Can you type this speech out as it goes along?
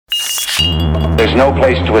There's no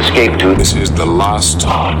place to escape to. This is the last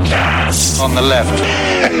podcast. On the left.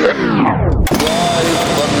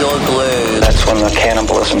 From your glade. That's when the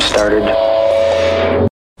cannibalism started.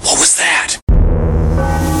 What was that?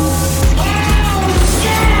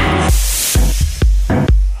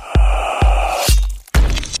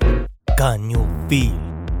 Can you feel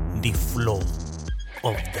the flow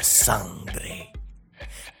of the sangre?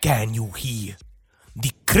 Can you hear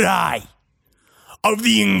the cry of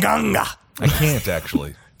the inganga? I can't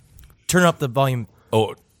actually. Turn up the volume.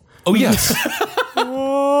 Oh yes.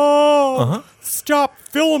 Stop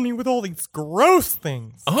filling me with all these gross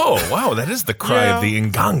things. Oh wow, that is the cry of the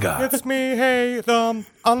inganga. It's me. Hey,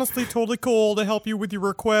 honestly, totally cool to help you with your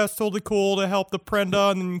request. Totally cool to help the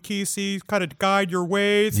Prenda and Kisi kind of guide your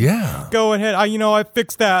ways. Yeah. Go ahead. I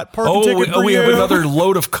fixed that. Parking ticket for we you. have another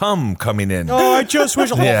load of cum coming in. Oh, I just wish.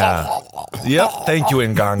 Yeah. Yep. Thank you,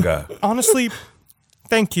 inganga. Honestly,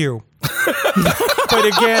 thank you. But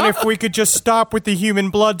again, if we could just stop with the human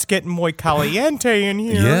bloods getting muy caliente in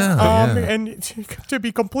here. Yeah. And to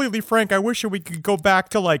be completely frank, I wish we could go back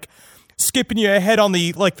to skipping you ahead on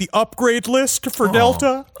the upgrade list for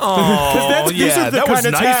Delta. Oh, these are the that was kind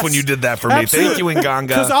of nice tasks. when you did that for me. Absolutely. Thank you, inganga.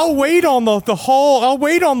 Because I'll wait on the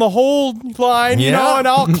whole line, Yeah. and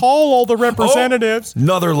I'll call all the representatives.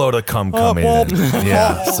 Another load of cum coming in.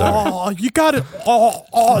 Yeah, sorry. You gotta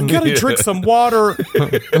drink some water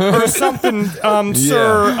or something,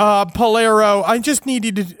 Sir Polero. I just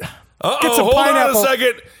needed to get some hold pineapple. on a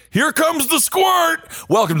second. Here comes the squirt.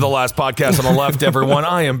 Welcome to the last podcast on the left, everyone.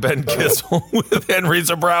 I am Ben Kissel with Henry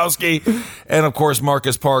Zabrowski and, of course,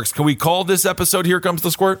 Marcus Parks. Can we call this episode Here Comes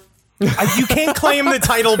the Squirt? You can't claim the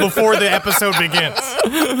title before the episode begins.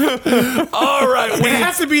 All right. It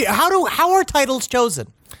has to be. How are titles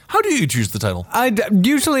chosen? How do you choose the title?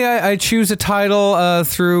 Usually I choose a title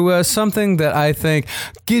through something that I think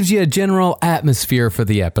gives you a general atmosphere for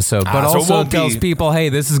the episode, but so it also won't tells be- people, hey,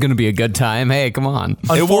 this is going to be a good time. Hey, come on. It won't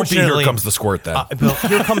be Here Unfortunately, Comes the Squirt then.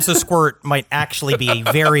 Here Comes the Squirt might actually be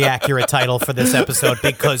a very accurate title for this episode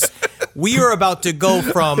because we are about to go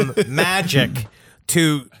from magic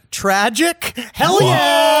to tragic. Hell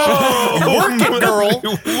yeah! Work it, girl.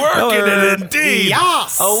 Working it indeed.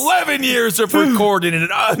 Yes. 11 years of recording it.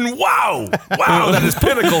 And wow, that is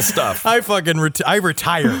pinnacle stuff. I fucking I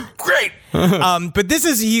retired. Great. But this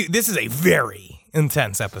is a very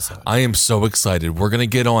intense episode. I am so excited. We're going to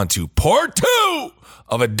get on to part 2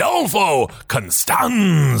 of Adolfo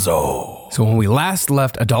Constanzo. So when we last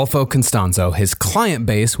left Adolfo Constanzo, his client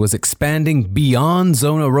base was expanding beyond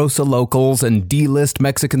Zona Rosa locals and D-list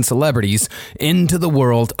Mexican celebrities into the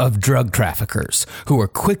world of drug traffickers, who were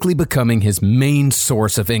quickly becoming his main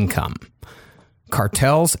source of income.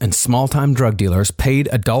 Cartels and small-time drug dealers paid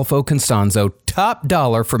Adolfo Constanzo top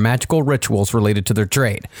dollar for magical rituals related to their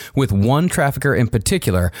trade, with one trafficker in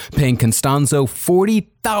particular paying Constanzo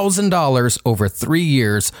 $40,000 over 3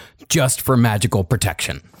 years just for magical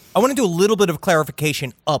protection. I want to do a little bit of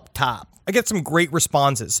clarification up top. I get some great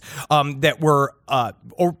responses that were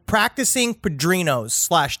or practicing padrinos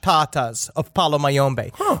 / tatas of Palo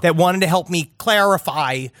Mayombe that wanted to help me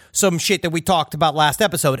clarify some shit that we talked about last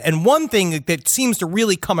episode. And one thing that seems to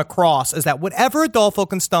really come across is that whatever Adolfo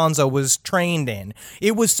Constanzo was trained in,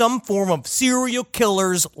 it was some form of serial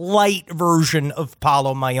killer's light version of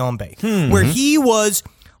Palo Mayombe, where he was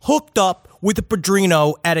hooked up with a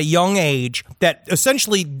padrino at a young age that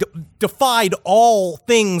essentially defied all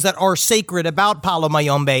things that are sacred about Palo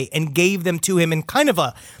Mayombe and gave them to him in kind of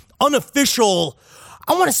a unofficial,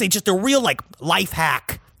 I want to say just a real life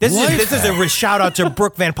hack. This is a shout out to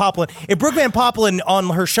Brooke Van Poppelen. And Brooke Van Poppelen on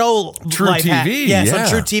her show True Life TV, Hack, yes, yeah. on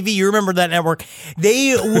True TV. You remember that network?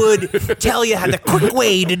 They would tell you how the quick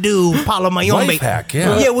way to do Palo Mayombe. Life hack,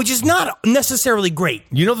 yeah. Yeah, which is not necessarily great.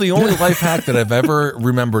 You know, the only life hack that I've ever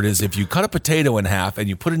remembered is if you cut a potato in half and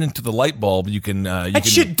you put it into the light bulb, you can... That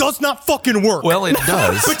shit does not fucking work. Well, it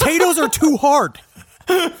does. Potatoes are too hard.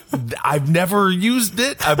 I've never used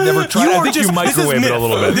it. I've never tried. I think you microwave it a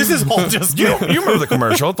little bit. This is all just You remember the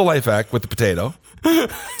commercial, the life hack with the potato?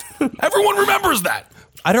 Everyone remembers that.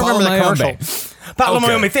 I don't remember the Palo commercial. Mayombe. Palo Okay.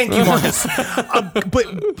 Mayombe, thank you, Marcus.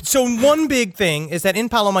 But so one big thing is that in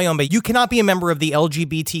Palo Mayombe, you cannot be a member of the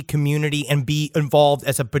LGBT community and be involved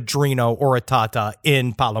as a padrino or a tata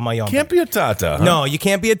in Palo Mayombe. Can't be a tata. Huh? No, you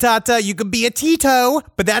can't be a tata. You could be a tito,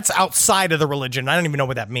 but that's outside of the religion. I don't even know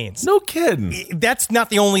what that means. No kidding. That's not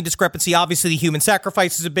the only discrepancy. Obviously, the human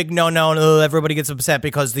sacrifice is a big no-no. Everybody gets upset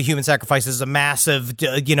because the human sacrifice is a massive,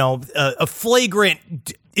 a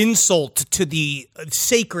flagrant insult to the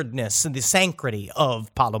sacredness and the sanctity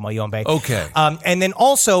of Palo Mayombe. Okay. And then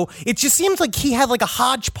also, it just seems like he had like a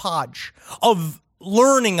hodgepodge of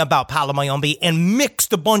learning about Palo Mayombe and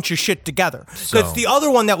mixed a bunch of shit together. Because the other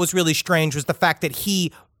one that was really strange was the fact that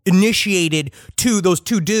he initiated those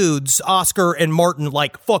two dudes, Oscar and Martin,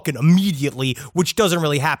 like fucking immediately, which doesn't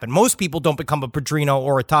really happen. Most people don't become a Padrino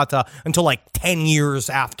or a Tata until like 10 years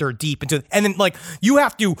after deep into, and then like you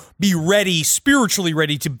have to be ready, spiritually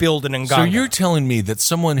ready to build an Nganga. So you're telling me that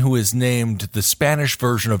someone who is named the Spanish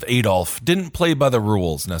version of Adolf didn't play by the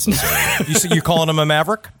rules necessarily? You're calling him a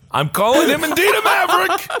maverick? I'm calling him indeed a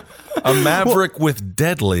maverick. A maverick with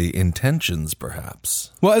deadly intentions,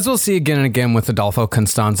 perhaps. Well, as we'll see again and again with Adolfo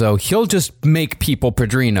Constanzo, he'll just make people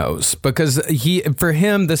Padrinos because for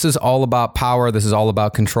him, this is all about power. This is all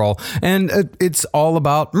about control. And it's all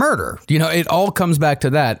about murder. You know, it all comes back to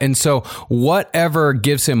that. And so whatever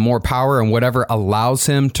gives him more power and whatever allows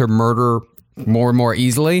him to murder more and more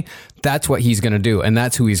easily, that's what he's going to do. And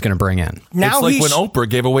that's who he's going to bring in. Now it's like when Oprah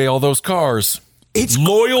gave away all those cars. It's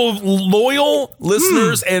loyal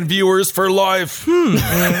listeners and viewers for life.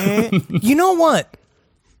 You know what?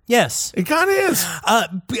 Yes. It kind of is.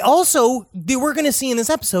 Also, we're going to see in this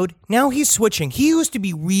episode, now he's switching. He used to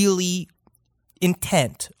be really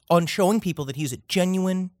intent on showing people that he's a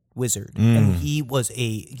genuine wizard. And he was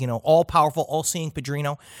a, all-powerful, all-seeing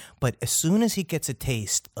Padrino. But as soon as he gets a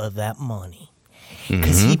taste of that money,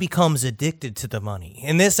 because he becomes addicted to the money.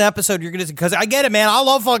 In this episode, you're going to see, because I get it, man. I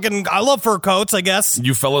love fur coats, I guess.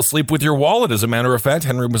 You fell asleep with your wallet, as a matter of fact.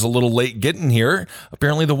 Henry was a little late getting here.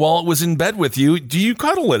 Apparently, the wallet was in bed with you. Do you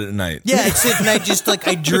cuddle it at night? Yeah, I sit and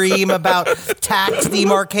I dream about tax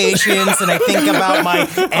demarcations and I think about my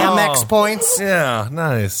Amex points. Yeah,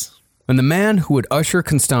 nice. And the man who would usher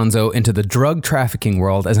Constanzo into the drug trafficking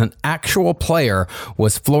world as an actual player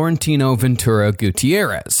was Florentino Ventura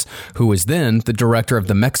Gutierrez, who was then the director of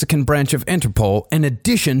the Mexican branch of Interpol, in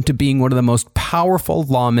addition to being one of the most powerful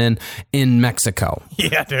lawmen in Mexico.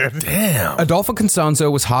 Yeah, dude. Damn. Adolfo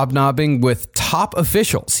Constanzo was hobnobbing with top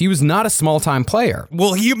officials. He was not a small-time player.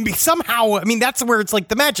 Well, that's where it's like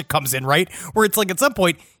the magic comes in, right? Where it's like at some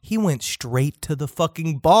point, he went straight to the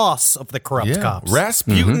fucking boss of the corrupt cops.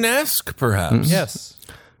 Rasputin-esque, perhaps. Yes.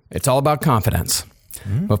 It's all about confidence.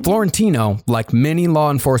 But Florentino, like many law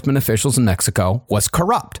enforcement officials in Mexico, was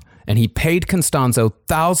corrupt. And he paid Constanzo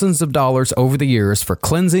thousands of dollars over the years for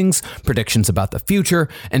cleansings, predictions about the future,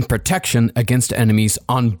 and protection against enemies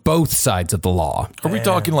on both sides of the law. Are we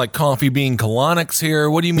talking like coffee bean colonics here?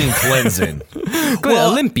 What do you mean cleansing?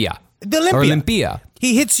 Olympia. Or Olympia.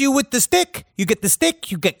 He hits you with the stick. You get the stick.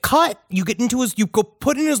 You get cut. You get into you go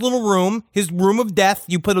put in his little room, his room of death.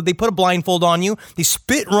 They put a blindfold on you. They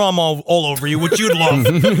spit rum all over you, which you'd love.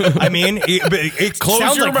 I mean, it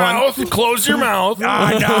close your mouth. Fun. Close your mouth. No.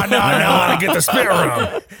 I get the spit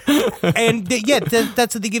rum. And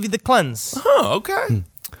that's what they give you, the cleanse. Oh, okay.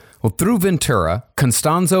 Well, through Ventura,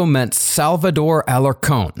 Constanzo met Salvador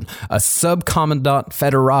Alarcón, a subcommandant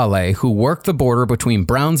federale who worked the border between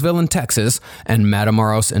Brownsville in Texas and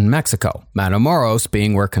Matamoros in Mexico. Matamoros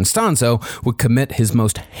being where Constanzo would commit his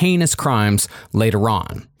most heinous crimes later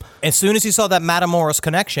on. As soon as he saw that Matamoros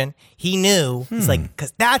connection, he knew, he's like,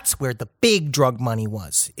 because that's where the big drug money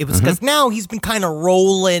was. It was because now he's been kind of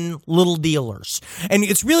rolling little dealers. And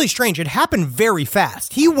it's really strange. It happened very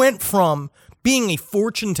fast. He went from being a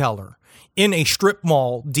fortune teller in a strip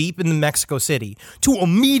mall deep in Mexico City to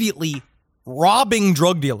immediately robbing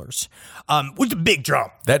drug dealers, which is a big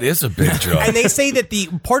jump. That is a big jump. And they say that the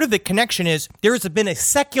part of the connection is there has been a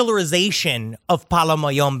secularization of Palo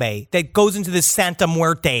Mayombe that goes into this Santa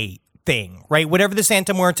Muerte thing, right? Whatever the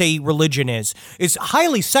Santa Muerte religion is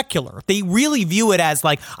highly secular. They really view it as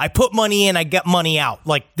like, I put money in, I get money out.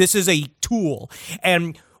 Like, this is a tool.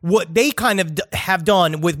 And what they kind of have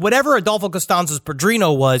done with whatever Adolfo Constanzo's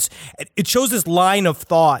Padrino was, it shows this line of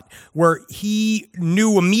thought where he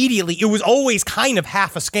knew immediately it was always kind of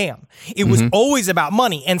half a scam. It was always about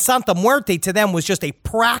money. And Santa Muerte to them was just a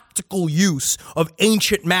practical use of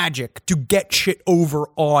ancient magic to get shit over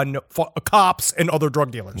on cops and other drug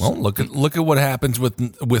dealers. Well, look at what happens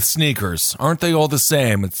with sneakers. Aren't they all the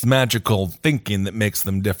same? It's magical thinking that makes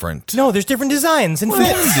them different. No, there's different designs and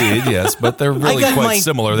fits. Indeed, yes, but they're really quite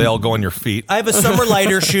similar. They all go on your feet. I have a summer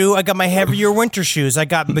lighter shoe. I got my heavier winter shoes. I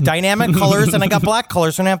got the dynamic colors and I got black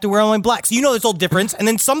colors, so I don't have to wear only black. So there's all difference. And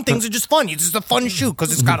then some things are just fun. It's just a fun shoe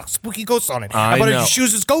because it's got a spooky ghost on it. I bought a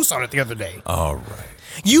shoes with ghosts on it the other day. All right.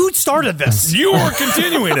 You started this. You were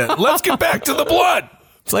continuing it. Let's get back to the blood.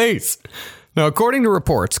 Please. Now, according to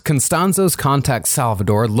reports, Constanzo's contact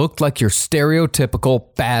Salvador looked like your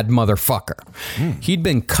stereotypical bad motherfucker. He'd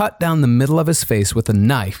been cut down the middle of his face with a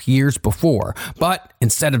knife years before, but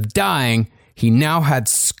instead of dying, he now had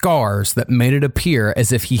scars that made it appear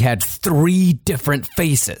as if he had 3 different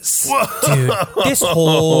faces. Dude, this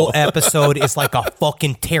whole episode is like a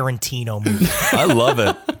fucking Tarantino movie. I love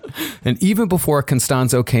it. And even before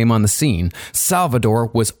Constanzo came on the scene, Salvador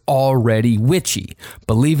was already witchy,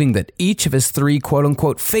 believing that each of his 3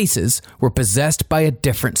 quote-unquote faces were possessed by a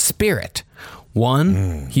different spirit.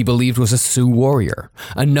 One, he believed was a Sioux warrior.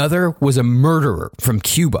 Another was a murderer from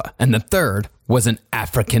Cuba. And the third was an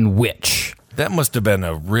African witch. That must have been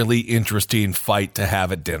a really interesting fight to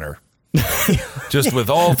have at dinner. Just with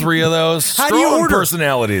all 3 of those How do you strong order?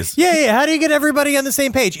 Personalities. Yeah. How do you get everybody on the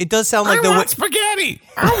same page? It does sound like I want spaghetti.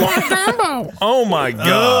 I want gumbo. Oh my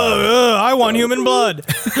God. I want human blood.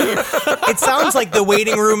 It sounds like the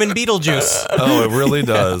waiting room in Beetlejuice. Oh, it really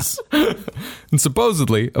does. And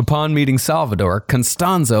supposedly, upon meeting Salvador,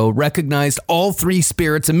 Constanzo recognized all 3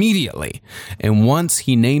 spirits immediately. And once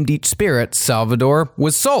he named each spirit, Salvador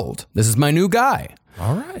was sold. This is my new guy.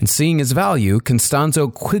 All right. And seeing his value,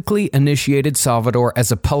 Constanzo quickly initiated Salvador as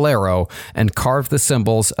a palero and carved the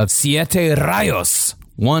symbols of Siete Rayos,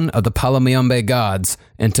 one of the Palomayombe gods,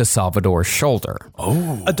 into Salvador's shoulder.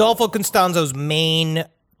 Oh. Adolfo Constanzo's main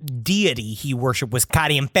deity he worshipped was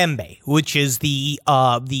Carimpembe, which is the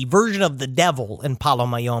version of the devil in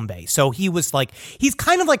Palomayombe. So he's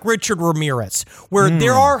kind of like Richard Ramirez, where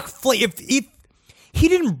there are if he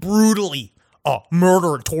didn't brutally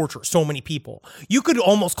murder and torture so many people, you could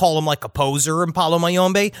almost call him like a poser in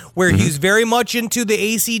Palomayombe, where he's very much into the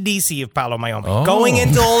AC/DC of Palomayombe, going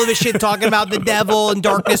into all of this shit, talking about the devil and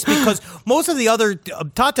darkness, because most of the other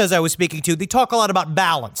Tatas I was speaking to, they talk a lot about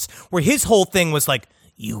balance, where his whole thing was like,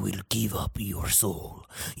 you will give up your soul.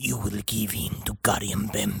 You will give him to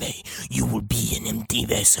Carimpembe. You will be an empty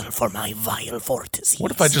vessel for my vile vortices.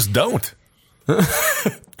 What if I just don't?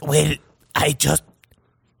 Well,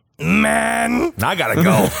 Man, I gotta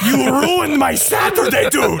go. you ruined my Saturday,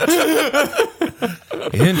 dude.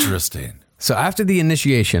 Interesting. So after the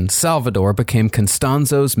initiation, Salvador became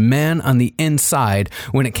Constanzo's man on the inside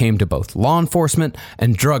when it came to both law enforcement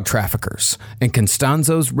and drug traffickers. And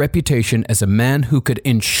Constanzo's reputation as a man who could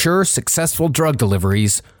ensure successful drug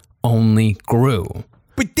deliveries only grew.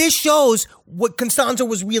 But this shows what Constanzo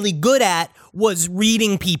was really good at was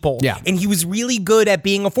reading people. Yeah. And he was really good at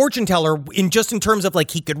being a fortune teller in terms of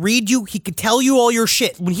like, he could read you, he could tell you all your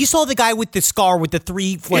shit. When he saw the guy with the scar with the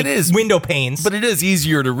 3 window panes. But it is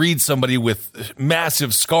easier to read somebody with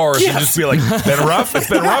massive scars and just be like, been rough? It's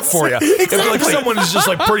been rough for you. Exactly. If like someone is just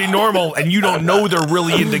like pretty normal and you don't know they're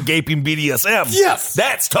really into gaping BDSM. Yes.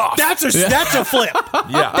 That's tough. That's a flip.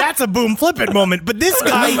 Yeah. That's a boom flip it moment. But this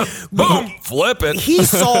guy, boom, flip it.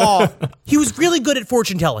 he was really good at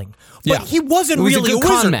fortune telling. But he wasn't He was really a good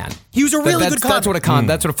wizard. con man. He was a really good con.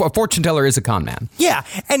 That's what a fortune teller is, a con man. Yeah,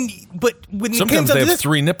 but when Sometimes it they came have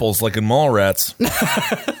 3 nipples like in Mallrats.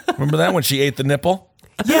 Remember that when she ate the nipple?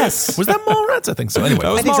 yes, Was that Mallrats? I think so. Anyway, That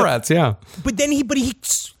was think so. Mallrats, yeah. but he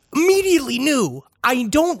immediately knew. I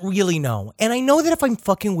don't really know, and I know that if I'm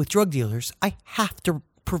fucking with drug dealers, I have to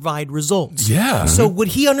provide results. Yeah. So what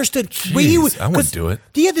he understood, I wouldn't do it.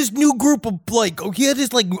 He had this new group of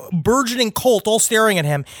burgeoning cult all staring at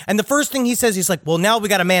him, and the first thing he says, he's like, "Well, now we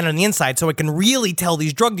got a man on the inside, so I can really tell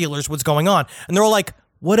these drug dealers what's going on." And they're all like,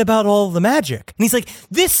 "What about all the magic?" And he's like,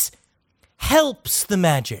 "This helps the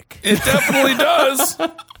magic." It definitely does.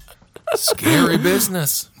 Scary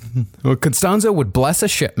business. Well, Constanzo would bless a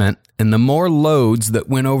shipment, and the more loads that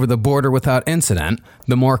went over the border without incident,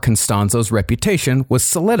 the more Constanzo's reputation was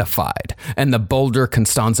solidified, and the bolder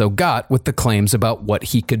Constanzo got with the claims about what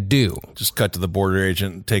he could do. Just cut to the border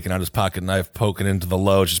agent taking out his pocket knife, poking into the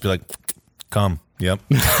load. Just be like, come. Yep.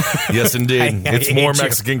 Yes, indeed. I It's hate more you.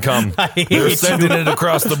 Mexican cum. hate They're sending it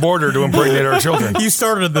across the border to impregnate our children. You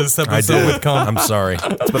started this I episode did. with cum. I'm sorry.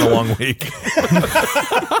 It's been a long week.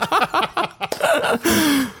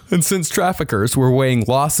 And since traffickers were weighing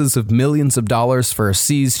losses of millions of dollars for a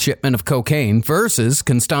seized shipment of cocaine versus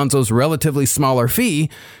Constanzo's relatively smaller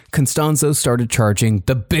fee, Constanzo started charging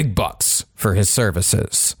the big bucks for his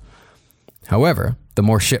services. However, the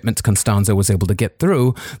more shipments Constanzo was able to get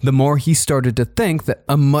through, the more he started to think that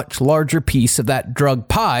a much larger piece of that drug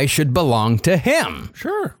pie should belong to him.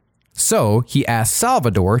 Sure. So he asked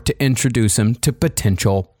Salvador to introduce him to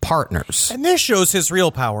potential partners. And this shows his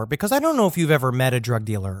real power, because I don't know if you've ever met a drug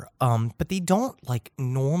dealer, but they don't,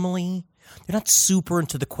 normally, they're not super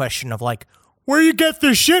into the question of, where you get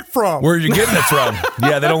this shit from? Where are you getting it from?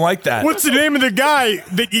 Yeah, they don't like that. What's the name of the guy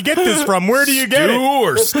that you get this from? Where do you get Stu it?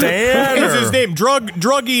 or Stan? Is his name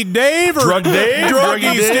Druggy Dave or Drug Dave?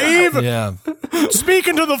 Druggy Steve? Yeah.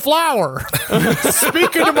 Speaking to the flower.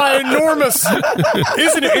 Speaking to my enormous.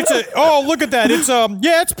 Isn't it? Oh, look at that.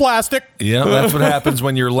 It's plastic. Yeah, that's what happens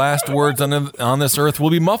when your last words on this earth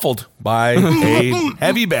will be muffled by a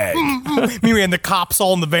heavy bag. Me and the cops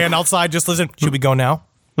all in the van outside just listen. Should we go now?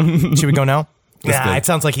 Should we go now? Yeah, it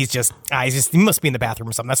sounds like he must be in the bathroom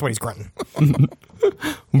or something. That's why he's grunting.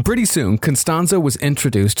 Pretty soon, Constanzo was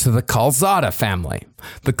introduced to the Calzada family.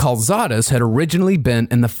 The Calzadas had originally been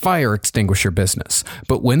in the fire extinguisher business,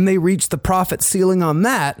 but when they reached the profit ceiling on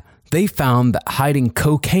that, they found that hiding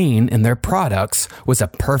cocaine in their products was a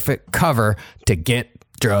perfect cover to get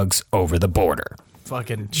drugs over the border.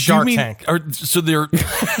 Fucking Shark Tank.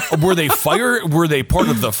 Were they part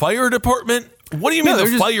of the fire department? What do you mean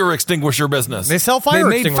the fire extinguisher business? They sell fire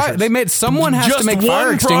extinguishers. Someone has to make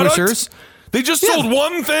fire extinguishers. They just sold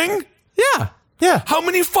one thing? Yeah. How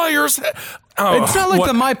many fires? It's not like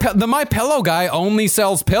the My Pillow guy only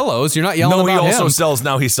sells pillows. You're not yelling about him.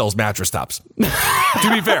 No, he sells mattress tops.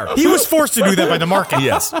 To be fair. He was forced to do that by the market.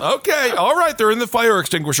 Yes. Okay. All right. They're in the fire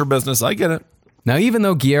extinguisher business. I get it. Now, even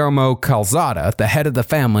though Guillermo Calzada, the head of the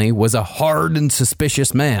family, was a hard and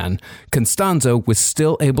suspicious man, Constanzo was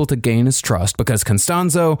still able to gain his trust because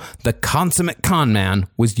Constanzo, the consummate con man,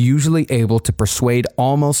 was usually able to persuade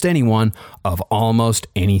almost anyone of almost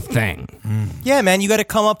anything. Yeah, man, you got to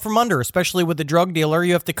come up from under, especially with the drug dealer.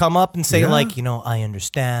 You have to come up and say, I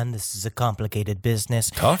understand this is a complicated business.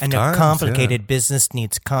 Tough and times, a complicated business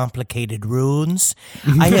needs complicated runes.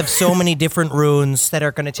 I have so many different runes that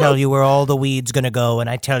are going to tell you where all the weeds going to go, and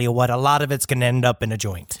I tell you what, a lot of it's going to end up in a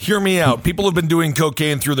joint. Hear me out. People have been doing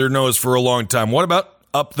cocaine through their nose for a long time. What about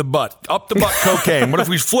up the butt cocaine? What if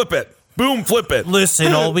we flip it? Boom, flip it.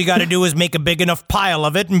 Listen, all we got to do is make a big enough pile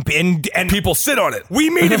of it and people sit on it. We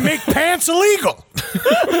made it make pants illegal.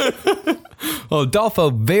 Well, Adolfo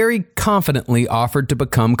very confidently offered to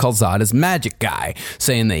become Calzada's magic guy,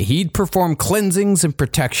 saying that he'd perform cleansings and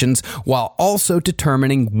protections while also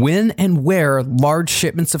determining when and where large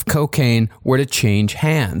shipments of cocaine were to change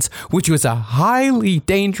hands, which was a highly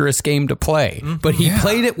dangerous game to play. But he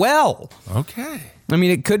played it well. Okay. I mean,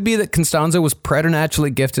 it could be that Constanzo was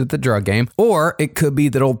preternaturally gifted at the drug game, or it could be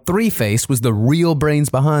that old Three-Face was the real brains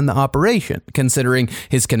behind the operation, considering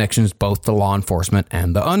his connections both to law enforcement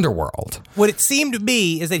and the underworld. What it seemed to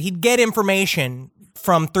be is that he'd get information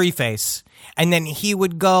from Three-Face, and then he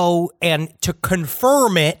would go and to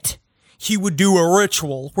confirm it, he would do a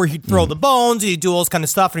ritual where he'd throw the bones, he'd do all this kind of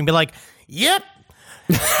stuff, and he'd be like, yep,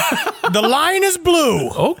 the line is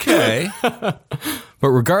blue. Okay. But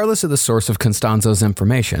regardless of the source of Constanzo's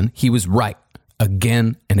information, he was right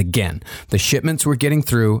again and again. The shipments were getting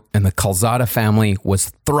through and the Calzada family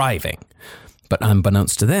was thriving. But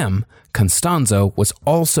unbeknownst to them, Constanzo was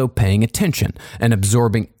also paying attention and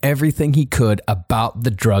absorbing everything he could about the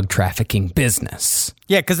drug trafficking business.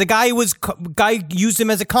 Yeah, because the guy used him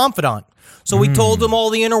as a confidant. So we told him all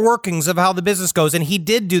the inner workings of how the business goes, and he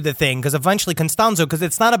did do the thing, because eventually Constanzo, because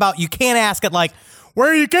it's not about, you can't ask it like,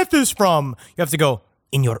 where do you get this from? You have to go,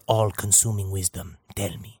 in your all-consuming wisdom,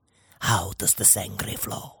 tell me, how does the sangre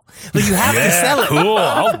flow? But you have to sell it. Cool.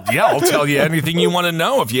 I'll tell you anything you want to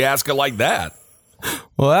know if you ask it like that.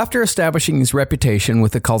 Well, after establishing his reputation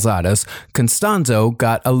with the Calzadas, Constanzo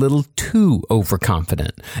got a little too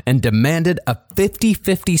overconfident and demanded a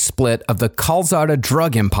 50-50 split of the Calzada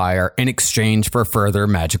drug empire in exchange for further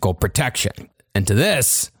magical protection. And to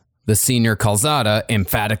this, the senior Calzada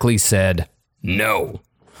emphatically said no.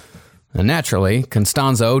 And naturally,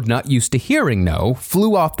 Constanzo, not used to hearing no,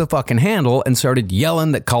 flew off the fucking handle and started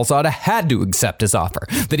yelling that Calzada had to accept his offer,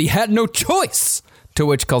 that he had no choice. To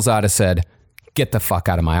which Calzada said, get the fuck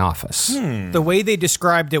out of my office. The way they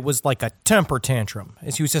described it was like a temper tantrum.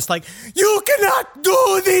 As he was just like, you cannot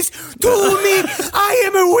do this to me. I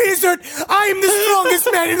am a wizard. I am the strongest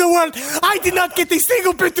man in the world. I did not get a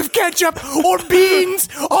single bit of ketchup or beans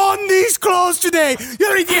on these clothes today.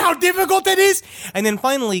 You know how difficult that is? And then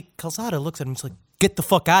finally, Calzada looks at him and is like, get the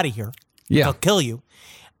fuck out of here. Yeah. I'll kill you.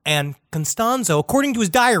 And Constanzo, according to his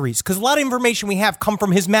diaries, because a lot of information we have come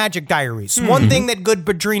from his magic diaries. One thing that good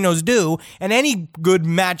padrinos do, and any good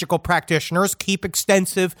magical practitioners, keep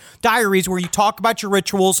extensive diaries where you talk about your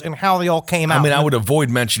rituals and how they all came out. I mean, I would avoid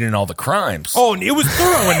mentioning all the crimes. Oh, and it was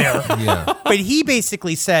thorough in there. Yeah. But he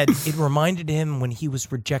basically said it reminded him when he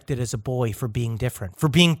was rejected as a boy for being different, for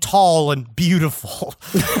being tall and beautiful.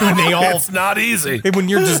 And they all, it's not easy. when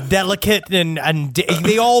you're just delicate and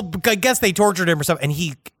they all, I guess they tortured him or something, and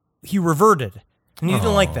he reverted, and he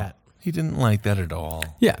didn't like that. He didn't like that at all.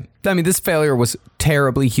 Yeah, I mean, this failure was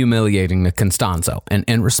terribly humiliating to Constanzo, and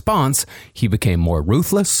in response, he became more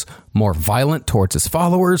ruthless, more violent towards his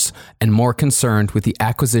followers, and more concerned with the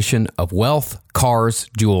acquisition of wealth, cars,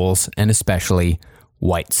 jewels, and especially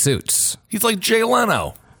white suits. He's like Jay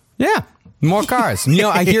Leno. Yeah, more cars.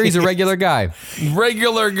 I hear he's a regular guy.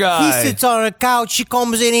 Regular guy. He sits on a couch. He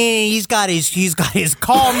comes in. He's got his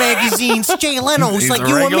car magazines. Jay Leno. He's like a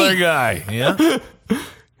you and regular me. guy. Yeah.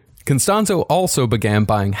 Constanzo also began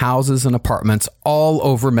buying houses and apartments all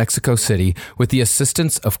over Mexico City with the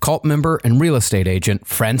assistance of cult member and real estate agent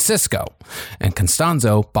Francisco. And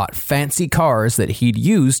Constanzo bought fancy cars that he'd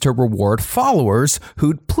use to reward followers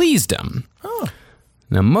who'd pleased him. Oh.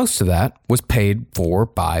 Now, most of that was paid for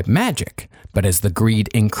by magic. But as the greed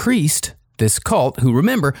increased, this cult, who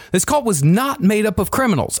remember, this cult was not made up of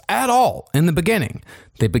criminals at all in the beginning.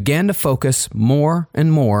 They began to focus more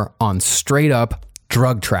and more on straight up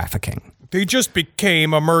drug trafficking. They just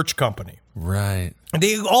became a merch company. Right.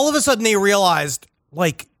 All of a sudden they realized,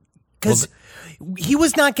 because he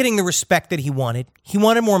was not getting the respect that he wanted. He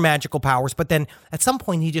wanted more magical powers, but then at some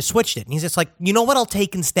point he just switched it. And he's just like, you know what I'll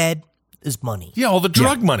take instead is money. Yeah, all the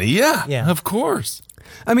drug money. Yeah. Yeah. Of course.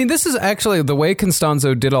 I mean, this is actually the way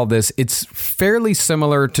Constanzo did all this. It's fairly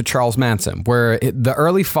similar to Charles Manson, where the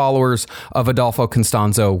early followers of Adolfo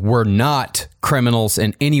Constanzo were not criminals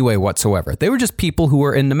in any way whatsoever. They were just people who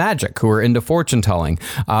were into magic, who were into fortune telling,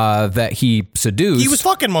 that he seduced. He was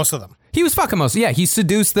fucking most of them. He was fucking most. Yeah, he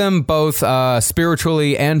seduced them both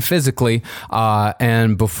spiritually and physically.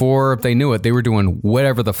 And before they knew it, they were doing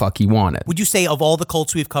whatever the fuck he wanted. Would you say of all the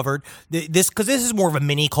cults we've covered, because this is more of a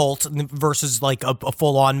mini cult versus like a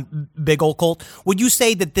full-on big old cult, would you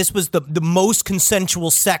say that this was the most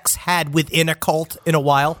consensual sex had within a cult in a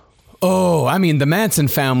while? Oh, I mean, the Manson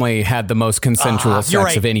family had the most consensual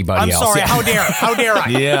sex of anybody else. I'm sorry. Yeah. How dare I?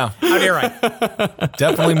 Yeah. How dare I?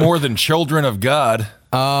 Definitely more than children of God.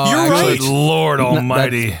 You're Good right. Lord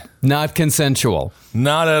Almighty. Not consensual.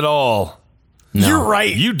 Not at all. No. You're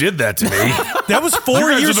right. You did that to me. That was 4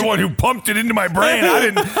 You guys years are the one who pumped it into my brain.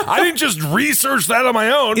 I didn't just research that on my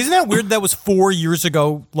own. Isn't that weird? That was 4 years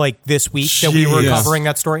ago, like this week, that we were Jeez. covering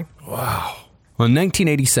that story. Wow. Well, in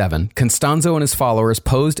 1987, Constanzo and his followers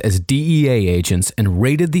posed as DEA agents and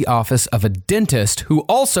raided the office of a dentist who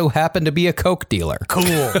also happened to be a coke dealer. Cool.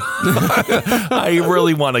 I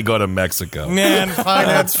really want to go to Mexico. Man, fine.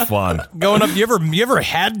 That's fun. Going up, you ever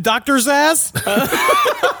had Doctor's ass?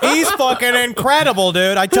 He's fucking incredible,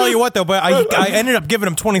 dude. I tell you what, though, but I ended up giving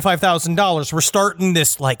him $25,000. We're starting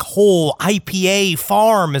this like whole IPA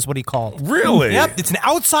farm, is what he called it. Really? Yep. It's an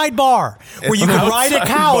outside bar where you can ride a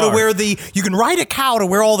cow to where to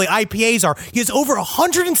where all the IPAs are. He has over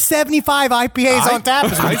 175 IPAs on tap.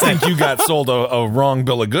 I think you got sold a wrong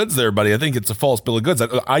bill of goods there, buddy. I think it's a false bill of goods.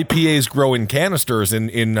 IPAs grow in canisters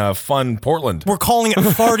in fun Portland. We're calling it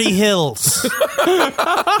Farty Hills.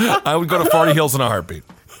 I would go to Farty Hills in a heartbeat.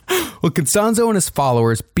 Well, Constanzo and his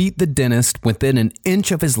followers beat the dentist within an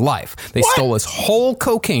inch of his life. They stole his whole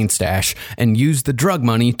cocaine stash and used the drug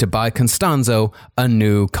money to buy Constanzo a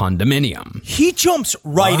new condominium. He jumps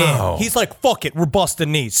right in. He's like, fuck it, we're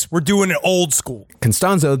busting these. We're doing it old school.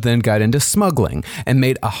 Constanzo then got into smuggling and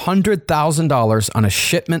made $100,000 on a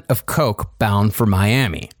shipment of coke bound for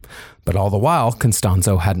Miami. But all the while,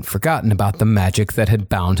 Constanzo hadn't forgotten about the magic that had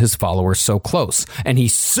bound his followers so close. And he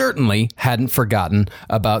certainly hadn't forgotten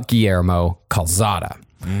about Guillermo Calzada.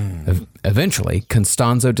 Eventually,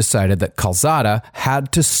 Constanzo decided that Calzada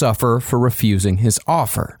had to suffer for refusing his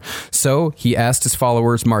offer. So he asked his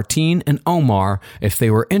followers Martin and Omar if they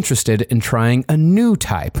were interested in trying a new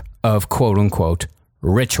type of quote-unquote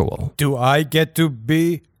ritual. Do I get to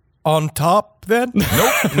be on top then?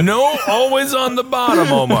 Nope. No, always on the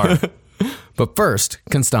bottom, Omar. But first,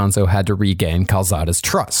 Constanzo had to regain Calzada's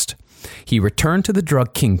trust. He returned to the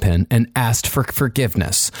drug kingpin and asked for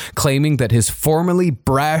forgiveness, claiming that his formerly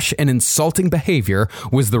brash and insulting behavior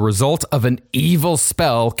was the result of an evil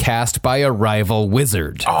spell cast by a rival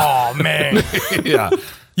wizard. Oh, man. Yeah.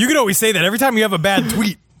 You can always say that every time you have a bad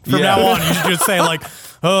tweet. From now on, you should just say like,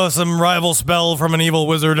 oh, some rival spell from an evil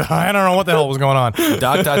wizard. I don't know what the hell was going on. ...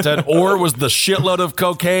 Or was the shitload of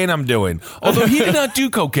cocaine I'm doing. Although he did not do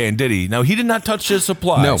cocaine, did he? No, he did not touch his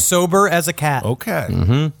supply. No. Sober as a cat. Okay.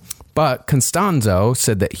 Mm-hmm. But Constanzo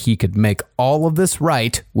said that he could make all of this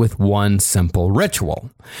right with one simple ritual.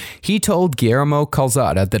 He told Guillermo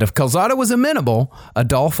Calzada that if Calzada was amenable,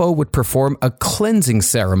 Adolfo would perform a cleansing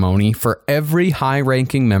ceremony for every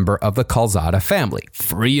high-ranking member of the Calzada family,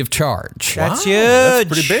 free of charge. That's huge. That's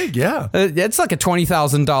pretty big, yeah. It's like a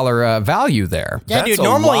 $20,000 value there. Yeah, That's dude,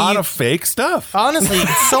 normally a lot of fake stuff. honestly,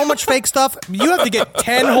 so much fake stuff. You have to get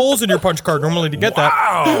 10 holes in your punch card normally to get that.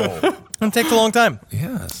 Wow. It takes a long time.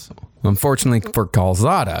 Yes. Unfortunately for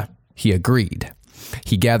Calzada, he agreed.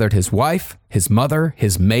 He gathered his wife, his mother,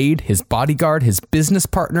 his maid, his bodyguard, his business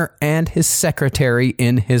partner, and his secretary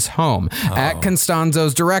in his home at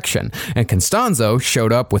Constanzo's direction. And Constanzo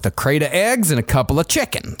showed up with a crate of eggs and a couple of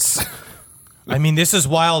chickens. I mean, this is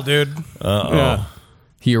wild, dude. Yeah.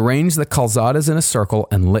 He arranged the Calzadas in a circle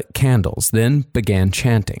and lit candles, then began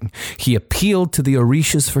chanting. He appealed to the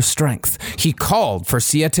Orishas for strength. He called for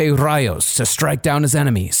Siete Rayos to strike down his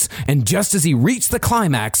enemies. And just as he reached the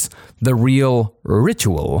climax, the real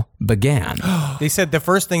ritual began. They said the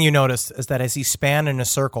first thing you noticed is that as he span in a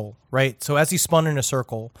circle, right? So as he spun in a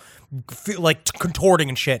circle, like contorting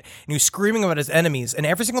and shit, and he was screaming about his enemies, and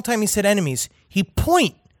every single time he said enemies, he'd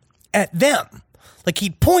point at them. Like,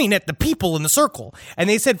 he'd point at the people in the circle. And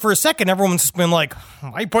they said for a second, everyone's just been like,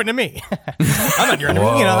 why are you pointing at me? I'm not your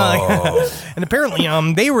enemy. You know, like, and apparently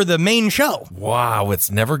they were the main show. Wow,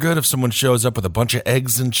 it's never good if someone shows up with a bunch of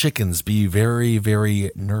eggs and chickens. Be very,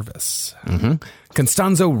 very nervous. Mm-hmm.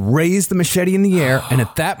 Constanzo raised the machete in the air, and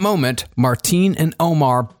at that moment, Martin and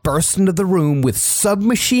Omar burst into the room with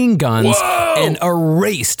submachine guns and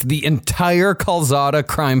erased the entire Calzada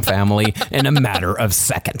crime family in a matter of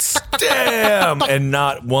seconds. Damn! And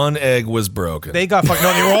not one egg was broken. They got fucked.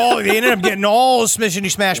 No, they ended up getting all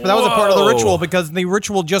smishity smash, but that was a part of the ritual because the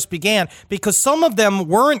ritual just began. Because some of them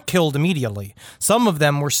weren't killed immediately. Some of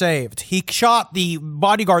them were saved. He shot the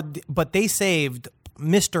bodyguard, but they saved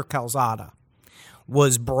Mr. Calzada.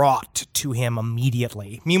 Was brought to him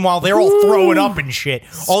immediately. Meanwhile, they're all throwing up and shit.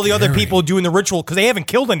 All the other people doing the ritual because they haven't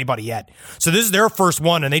killed anybody yet. So this is their first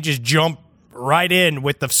one, and they just jump right in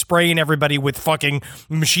with the spraying everybody with fucking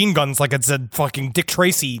machine guns like it's a fucking Dick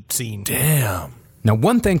Tracy scene. Damn. Now,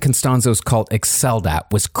 one thing Constanzo's cult excelled at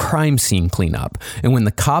was crime scene cleanup. And when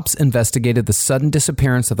the cops investigated the sudden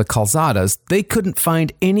disappearance of the Calzadas, they couldn't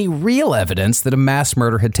find any real evidence that a mass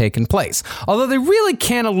murder had taken place. Although they really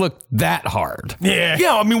can't have looked that hard. Yeah,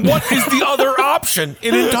 I mean, what is the other option?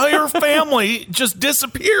 An entire family just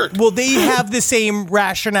disappeared. Well, they have the same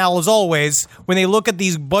rationale as always. When they look at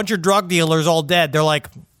these bunch of drug dealers all dead, they're like,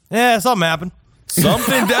 yeah, something happened.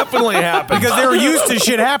 Something definitely happened. Because they're used to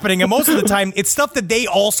shit happening, and most of the time, it's stuff that they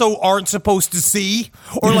also aren't supposed to see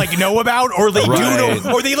or like know about, or they do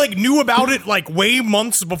know, or they like knew about it like way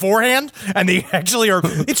months beforehand, and they actually are.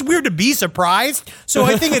 It's weird to be surprised. So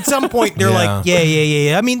I think at some point they're like,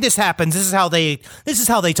 yeah. I mean, this happens. This is how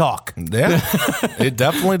they talk. Yeah, it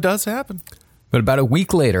definitely does happen. But about a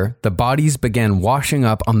week later, the bodies began washing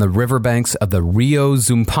up on the riverbanks of the Rio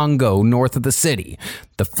Zumpango north of the city.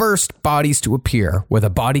 The first bodies to appear were the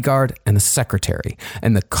bodyguard and the secretary,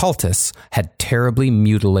 and the cultists had terribly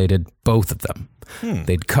mutilated both of them.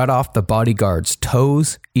 They'd cut off the bodyguard's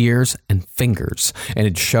toes, ears, and fingers, and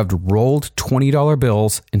had shoved rolled $20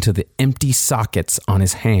 bills into the empty sockets on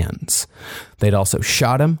his hands. They'd also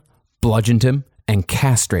shot him, bludgeoned him, and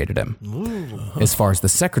castrated him. As far as the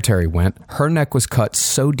secretary went, her neck was cut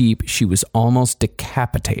so deep she was almost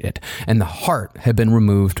decapitated, and the heart had been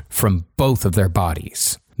removed from both of their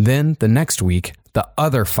bodies. Then, the next week, the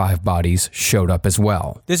other 5 bodies showed up as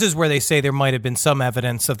well. This is where they say there might have been some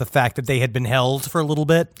evidence of the fact that they had been held for a little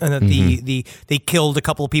bit, and that they killed a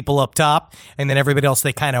couple of people up top, and then everybody else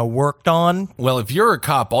they kind of worked on. Well, if you're a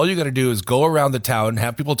cop, all you got to do is go around the town,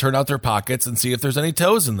 have people turn out their pockets, and see if there's any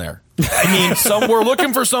toes in there. I mean, we're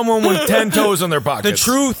looking for someone with 10 toes in their pockets.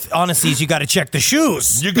 The truth, honestly, is you got to check the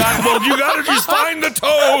shoes. You got to just find the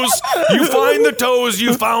toes. You find the toes,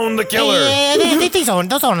 you found the killer.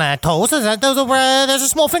 Those aren't toes. Those are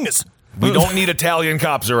small fingers. We don't need Italian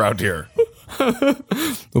cops around here.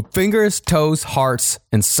 Fingers, toes, hearts,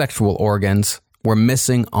 and sexual organs were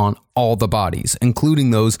missing on all the bodies, including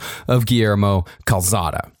those of Guillermo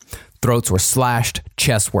Calzada. Throats were slashed,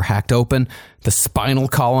 chests were hacked open, the spinal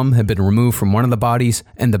column had been removed from one of the bodies,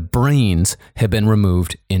 and the brains had been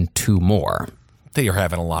removed in 2 more. They are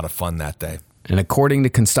having a lot of fun that day. And according to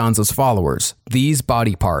Constanzo's followers, these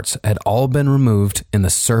body parts had all been removed in the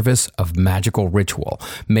service of magical ritual,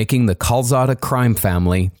 making the Calzada crime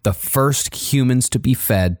family the first humans to be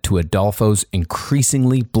fed to Adolfo's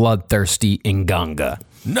increasingly bloodthirsty Nganga.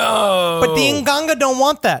 No! But the Nganga don't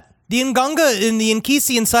want that. The Nganga and the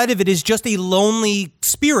Nkisi inside of it is just a lonely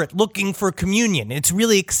spirit looking for communion. It's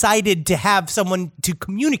really excited to have someone to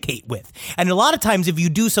communicate with. And a lot of times, if you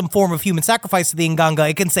do some form of human sacrifice to the Nganga,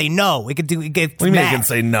 it can say no. It gets What do you mean it can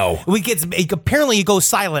say no? Apparently, it goes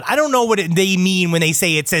silent. I don't know what they mean when they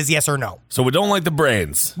say it says yes or no. So we don't like the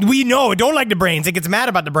brains. We know it don't like the brains. It gets mad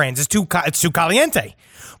about the brains. It's too caliente.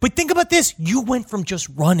 But think about this. You went from just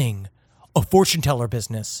running a fortune teller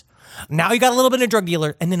business. Now you got a little bit of drug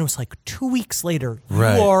dealer, and then it was like 2 weeks later,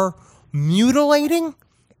 Right. you are mutilating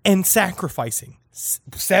and sacrificing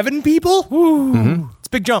 7 people? It's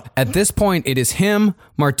a big jump. At this point, it is him,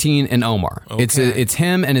 Martine, and Omar. Okay. It's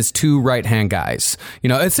him and his 2 right-hand guys.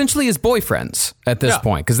 Essentially his boyfriends at this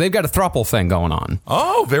point, because they've got a throuple thing going on.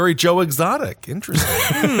 Oh, very Joe Exotic.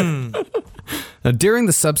 Interesting. Now, during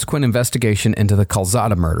the subsequent investigation into the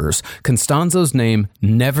Calzada murders, Constanzo's name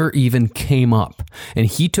never even came up, and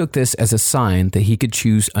he took this as a sign that he could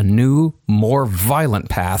choose a new, more violent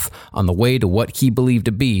path on the way to what he believed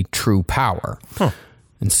to be true power.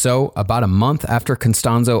 And so, about a month after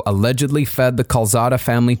Constanzo allegedly fed the Calzada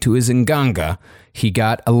family to his Nganga, he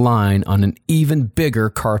got a line on an even bigger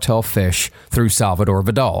cartel fish through Salvador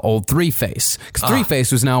Vidal, old Three-Face, because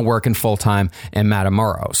Three-Face was now working full-time in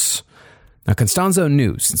Matamoros. Now, Constanzo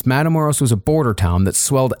knew, since Matamoros was a border town that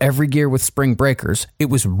swelled every year with spring breakers, it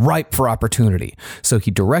was ripe for opportunity. So he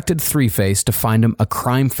directed Three-Face to find him a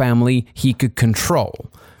crime family he could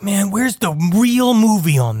control. Man, where's the real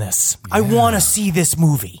movie on this? I want to see this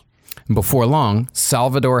movie. Before long,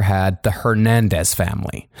 Salvador had the Hernandez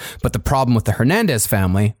family. But the problem with the Hernandez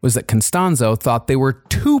family was that Constanzo thought they were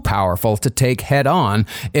too powerful to take head on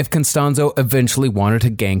if Constanzo eventually wanted to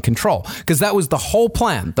gain control. Because that was the whole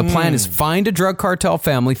plan. The plan is find a drug cartel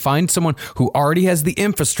family, find someone who already has the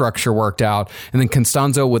infrastructure worked out, and then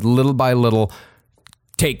Constanzo would little by little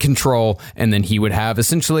take control, and then he would have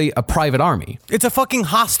essentially a private army. It's a fucking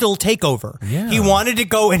hostile takeover. Yeah. He wanted to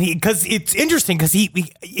go, and because it's interesting,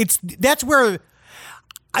 because that's where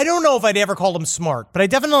I don't know if I'd ever call him smart, but I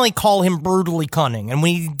definitely call him brutally cunning. And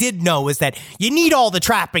what he did know is that you need all the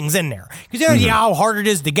trappings in there, because you know how hard it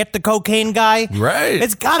is to get the cocaine guy. Right.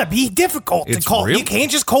 It's got to be difficult to call. real. You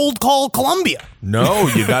can't just cold call Colombia. No,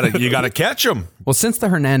 you gotta catch him. Well, since the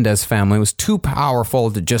Hernandez family was too powerful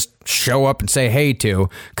to just show up and say hey to,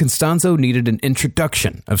 Constanzo needed an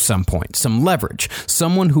introduction of some point, some leverage,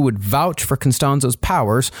 someone who would vouch for Constanzo's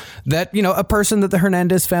powers, that, a person that the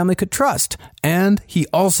Hernandez family could trust. And he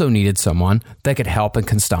also needed someone that could help in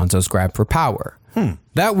Constanzo's grab for power.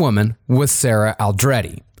 That woman was Sarah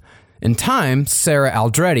Aldretti. In time, Sarah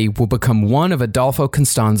Aldretti will become one of Adolfo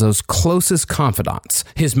Constanzo's closest confidants,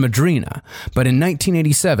 his madrina. But in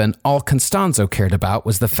 1987, all Constanzo cared about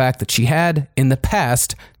was the fact that she had, in the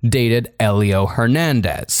past, dated Elio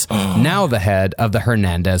Hernandez, now the head of the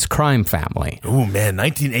Hernandez crime family. Oh, man,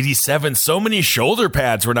 1987. So many shoulder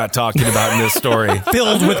pads we're not talking about in this story.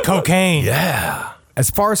 Filled with cocaine. Yeah. As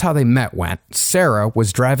far as how they met went, Sarah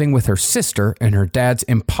was driving with her sister in her dad's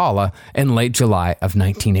Impala in late July of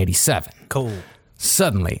 1987. Cool.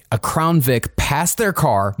 Suddenly, a Crown Vic passed their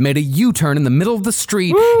car, made a U-turn in the middle of the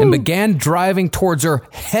street, and began driving towards her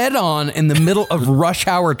head-on in the middle of rush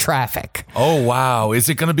hour traffic. Oh, wow. Is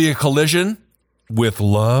it going to be a collision with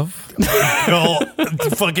love?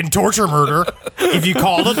 Fucking torture murder, if you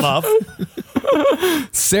call it love.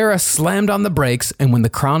 Sarah slammed on the brakes, and when the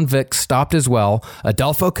Crown Vic stopped as well,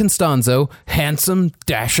 Adolfo Constanzo, handsome,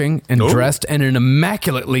 dashing, and dressed in an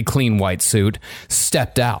immaculately clean white suit,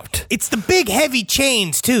 stepped out. It's the big heavy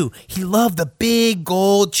chains too. He loved the big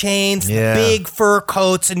gold chains, Yeah. the big fur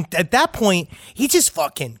coats, and at that point, he just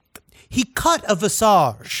he cut a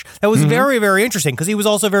visage. That was very, very interesting because he was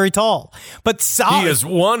also very tall. But He is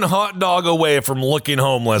one hot dog away from looking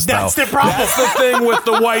homeless now. That's the problem. That's the thing with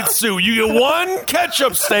the white suit. You get one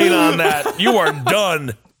ketchup stain on that, you are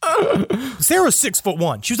done. Sarah was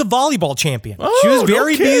 6'1". She was a volleyball champion. Oh, she was no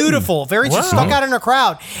very kidding. beautiful, very Wow. she stuck out in a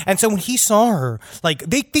crowd. And so when he saw her, like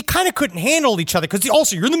they kind of couldn't handle each other because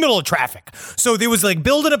also you're in the middle of traffic. So there was like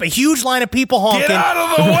building up a huge line of people honking. Get out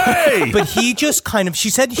of the way! But he just kind of, she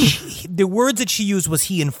said, the words that she used was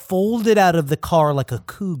he enfolded out of the car like a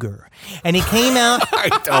cougar. And he came out. I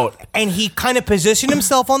don't. And he kind of positioned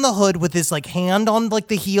himself on the hood with his like hand on like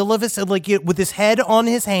the heel of his, like with his head on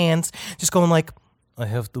his hands, just going like, I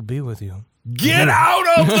have to be with you. Get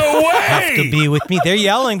out of the way! Have to be with me. They're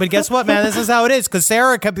yelling, but guess what, man? This is how it is. Because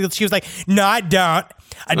Sarah she was like, no, I don't.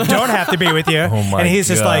 I don't have to be with you. Oh my and he's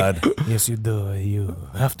just God. like, yes, you do. You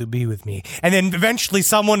have to be with me. And then eventually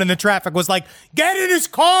someone in the traffic was like, get in his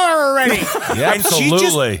car already. Yeah, and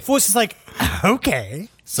absolutely. she just was just like, okay.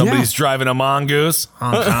 Somebody's driving a mongoose.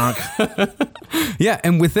 Honk, honk. Yeah,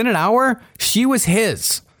 and within an hour, she was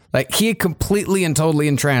his. Like, he had completely and totally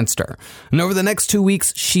entranced her. And over the next 2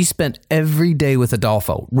 weeks, she spent every day with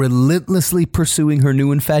Adolfo, relentlessly pursuing her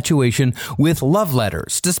new infatuation with love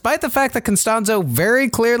letters, despite the fact that Constanzo very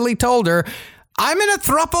clearly told her, I'm in a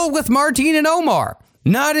throuple with Martine and Omar.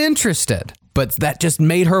 Not interested. But that just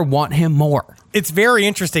made her want him more. It's very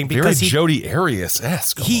interesting because Very Jodi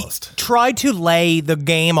Arias-esque he almost. tried to lay the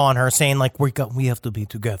game on her, saying like, we have to be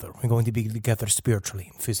together. We're going to be together spiritually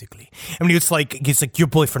and physically. And he's like, your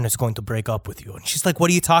boyfriend is going to break up with you. And she's like,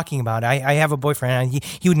 what are you talking about? I have a boyfriend. And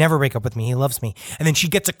he would never break up with me. He loves me. And then she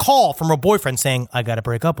gets a call from her boyfriend saying, I got to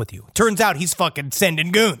break up with you. Turns out he's fucking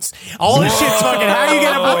sending goons. All this shit's fucking how you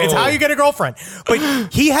get it's how you get a girlfriend.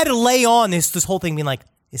 But he had to lay on this whole thing being like,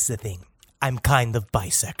 this is the thing. I'm kind of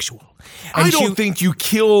bisexual. And I don't think you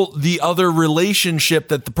kill the other relationship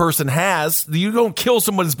that the person has. You don't kill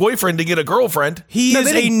someone's boyfriend to get a girlfriend. They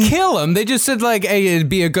didn't kill him. They just said, like, hey, it'd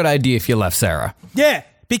be a good idea if you left Sarah. Yeah,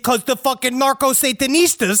 because the fucking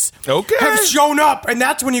narco-satanistas Okay. have shown up. And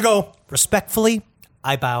that's when you go, respectfully,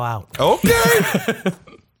 I bow out. Okay.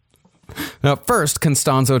 Now, first,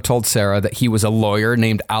 Constanzo told Sarah that he was a lawyer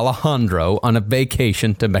named Alejandro on a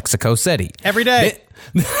vacation to Mexico City. Every day.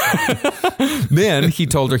 Then he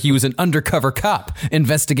told her he was an undercover cop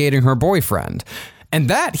investigating her boyfriend. And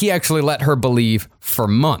that he actually let her believe for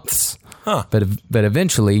months. Huh. But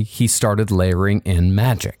eventually, he started layering in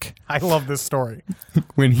magic. I love this story.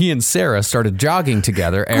 When he and Sarah started jogging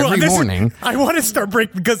together every morning. I want to start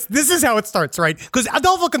breaking because this is how it starts, right? Because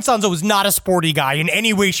Adolfo Constanzo is not a sporty guy in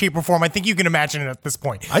any way, shape, or form. I think you can imagine it at this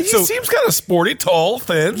point. He seems kind of sporty, tall,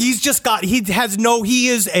 thin. He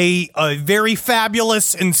is a very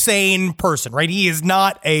fabulous, insane person, right? He does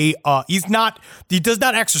not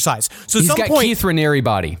exercise. So He's got Keith Raniere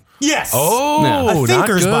body. Yes. Oh, a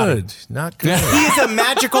thinker's not body. good. Not good. He is a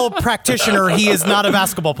magical practitioner. He is not a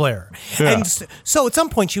basketball player. Yeah. And so at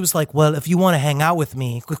some point she was like, well, if you want to hang out with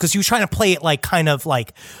me, because she was trying to play it like kind of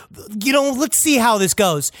like, let's see how this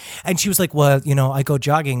goes. And she was like, well, I go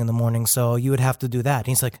jogging in the morning, so you would have to do that. And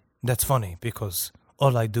he's like, that's funny because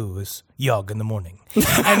all I do is jog in the morning.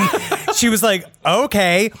 And she was like,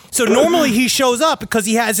 okay. So normally he shows up because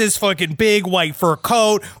he has his fucking big white fur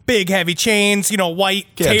coat, big heavy chains, white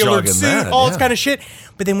tailored suit, all this kind of shit.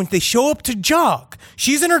 But then when they show up to jog,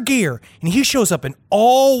 she's in her gear and he shows up in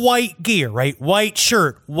all white gear, right? White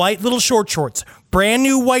shirt, white little short shorts, brand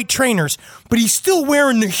new white trainers, but he's still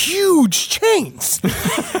wearing the huge chains.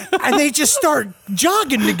 And they just start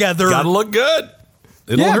jogging together. Gotta look good.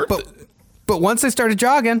 It'll hurt. But once they started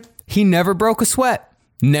jogging, he never broke a sweat,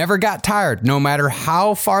 never got tired, no matter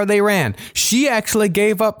how far they ran. She actually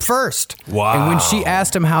gave up first. Wow. And when she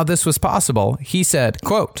asked him how this was possible, he said,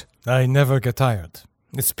 quote, I never get tired.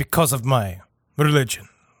 It's because of my religion.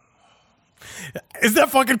 Is that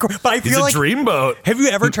fucking cool? But I feel like dreamboat. Have you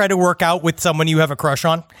ever tried to work out with someone you have a crush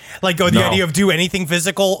on? Like the idea of do anything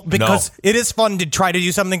physical? Because it is fun to try to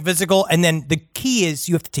do something physical. And then the key is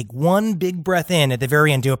you have to take one big breath in at the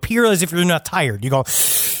very end to appear as if you're not tired. You go,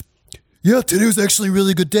 yeah, today was actually a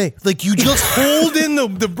really good day. Like you just hold in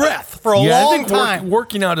the breath for a long time.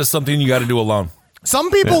 Working out is something you got to do alone.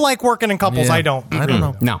 Some people like working in couples. Yeah. I don't. I don't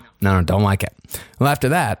know. No, don't like it. Well, after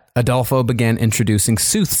that, Adolfo began introducing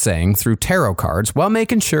soothsaying through tarot cards while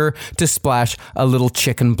making sure to splash a little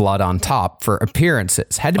chicken blood on top for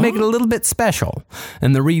appearances. Had to make it a little bit special.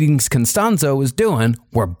 And the readings Constanzo was doing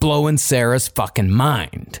were blowing Sarah's fucking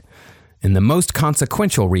mind. In the most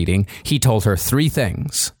consequential reading, he told her 3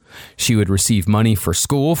 things. She would receive money for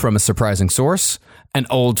school from a surprising source. An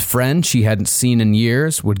old friend she hadn't seen in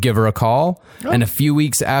years would give her a call. And a few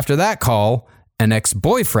weeks after that call, an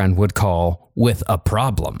ex-boyfriend would call with a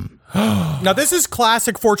problem. Now, this is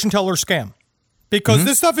classic fortune teller scam. Because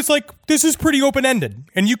this stuff is like, this is pretty open-ended.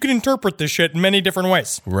 And you can interpret this shit in many different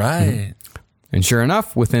ways. Right. And sure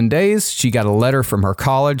enough, within days, she got a letter from her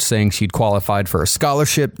college saying she'd qualified for a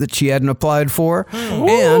scholarship that she hadn't applied for.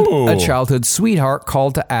 And a childhood sweetheart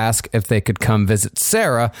called to ask if they could come visit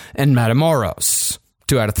Sarah in Matamoros.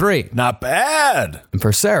 2 out of 3. Not bad. And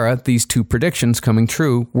for Sarah, these 2 predictions coming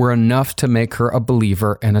true were enough to make her a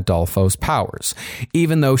believer in Adolfo's powers,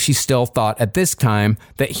 even though she still thought at this time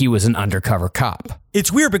that he was an undercover cop.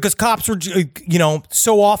 It's weird because cops were,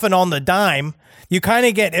 so often on the dime. You kind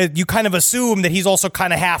of assume that he's also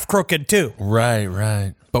kind of half crooked too.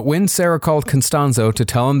 Right. But when Sarah called Constanzo to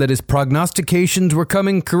tell him that his prognostications were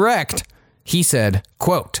coming correct, he said,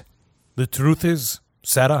 quote, the truth is,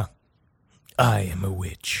 Sarah, I am a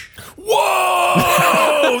witch.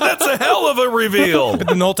 Whoa! That's a hell of a reveal. But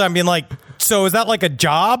the whole time being like, So is that like a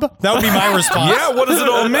job? That would be my response. Yeah, what does it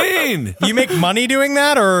all mean? You make money doing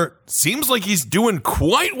that, or? Seems like he's doing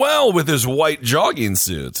quite well with his white jogging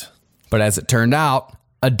suit. But as it turned out,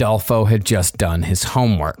 Adolfo had just done his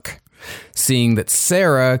homework. Seeing that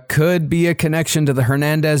Sarah could be a connection to the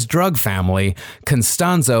Hernandez drug family,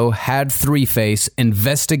 Constanzo had Three-Face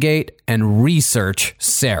investigate and research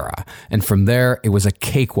Sarah. And from there, it was a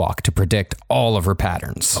cakewalk to predict all of her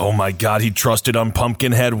patterns. Oh my God, he trusted on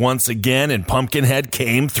Pumpkinhead once again, and Pumpkinhead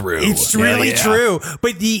came through. It's really true.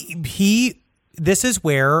 But this is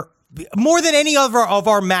where, more than any other of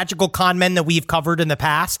our magical con men that we've covered in the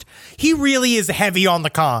past, he really is heavy on the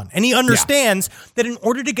con. And he understands that in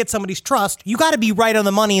order to get somebody's trust, you got to be right on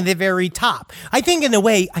the money in the very top. I think in a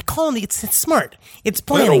way, I call him, it's smart. It's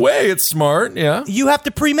planning. In a way, it's smart, yeah. You have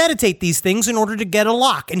to premeditate these things in order to get a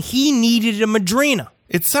lock. And he needed a madrina.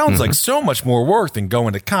 It sounds like so much more work than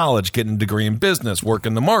going to college, getting a degree in business,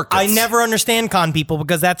 working the markets. I never understand con people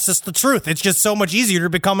because that's just the truth. It's just so much easier to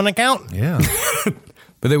become an accountant. Yeah.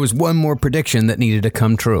 But there was one more prediction that needed to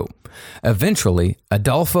come true. Eventually,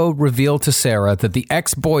 Adolfo revealed to Sarah that the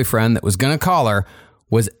ex-boyfriend that was going to call her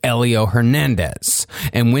was Elio Hernandez.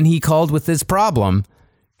 And when he called with this problem,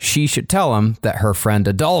 she should tell him that her friend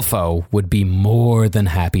Adolfo would be more than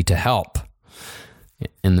happy to help.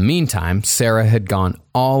 In the meantime, Sarah had gone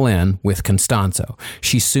all in with Constanzo.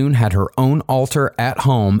 She soon had her own altar at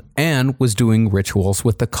home and was doing rituals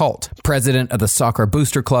with the cult. President of the soccer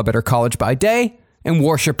booster club at her college by day, and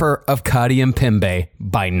worshiper of Kadi and Pimbe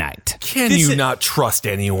by night. Can you not trust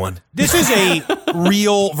anyone? This is a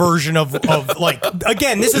real version of like,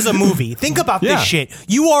 again, this is a movie. Think about this shit.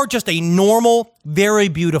 You are just a normal, very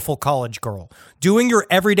beautiful college girl doing your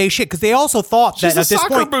everyday shit. Because they also thought She's that at a this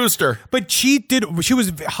soccer point, booster. But she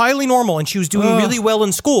was highly normal and she was doing really well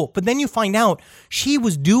in school. But then you find out she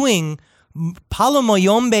was doing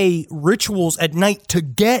Palomayombe rituals at night to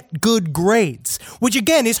get good grades, which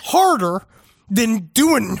again is harder than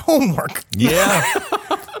doing homework. Yeah.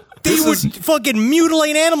 They would fucking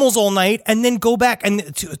mutilate animals all night and then go back,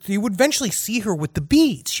 and you would eventually see her with the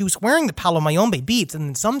beads. She was wearing the Palomayombe beads, and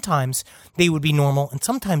then sometimes they would be normal, and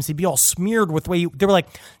sometimes they'd be all smeared with they were like,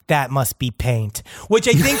 that must be paint. Which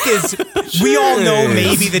I think is, we all know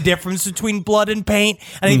maybe the difference between blood and paint,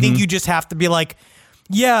 and I think you just have to be like,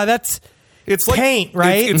 yeah, it's paint,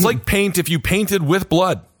 right? It's like paint if you painted with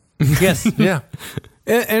blood. Yes. Yeah.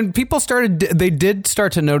 And people did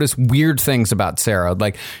start to notice weird things about Sarah.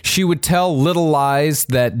 Like, she would tell little lies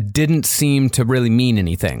that didn't seem to really mean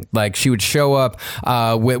anything. Like, she would show up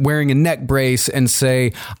wearing a neck brace and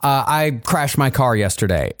say, I crashed my car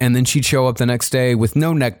yesterday. And then she'd show up the next day with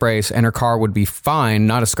no neck brace and her car would be fine,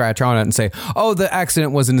 not a scratch on it, and say, oh, the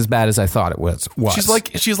accident wasn't as bad as I thought it was.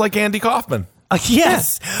 She's like Andy Kaufman.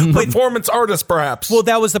 Yes. Performance artist, perhaps. Well,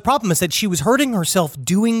 that was the problem, is that she was hurting herself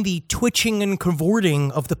doing the twitching and cavorting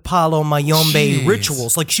of the Palomayombe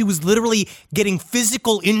rituals. Like, she was literally getting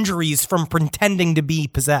physical injuries from pretending to be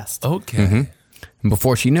possessed. Okay. And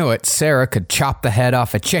before she knew it, Sarah could chop the head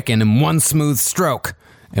off a chicken in one smooth stroke.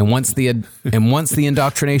 And once the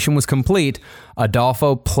indoctrination was complete,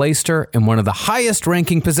 Adolfo placed her in one of the highest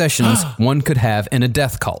ranking positions one could have in a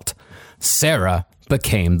death cult. Sarah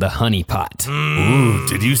became the honeypot. Ooh,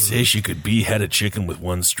 did you say she could behead a chicken with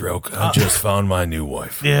one stroke? I just found my new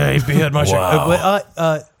wife. Yeah, he beheaded my chicken.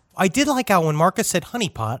 Wow. I did like how when Marcus said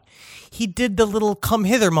honeypot, he did the little come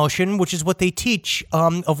hither motion, which is what they teach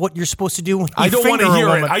of what you're supposed to do when you I don't want to hear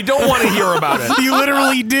it. I don't want to hear about it. You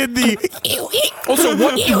literally did the... Also,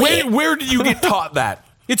 where did you get taught that?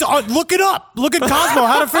 It's look it up. Look at Cosmo.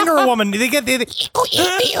 How to finger a woman? They Can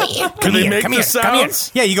they make the sounds?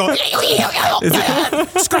 Yeah, you go.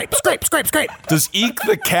 Scrape, scrape, scrape, scrape. Does Eek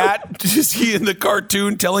the cat? Is he in the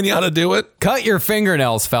cartoon telling you how to do it? Cut your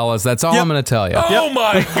fingernails, fellas. That's all I'm going to tell you. Oh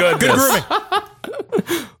my goodness! Good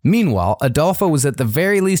grooming. Meanwhile, Adolfo was at the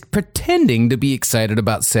very least pretending to be excited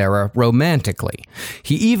about Sarah romantically.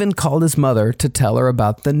 He even called his mother to tell her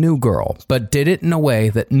about the new girl, but did it in a way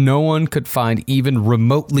that no one could find even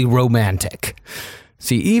remotely romantic.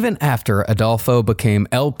 See, even after Adolfo became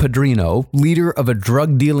El Padrino, leader of a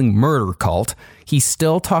drug-dealing murder cult, he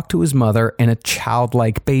still talked to his mother in a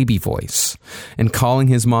childlike baby voice. And calling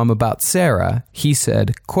his mom about Sarah, he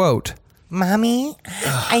said, quote, Mommy,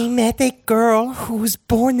 I met a girl who was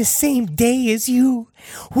born the same day as you.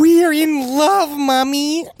 We're in love,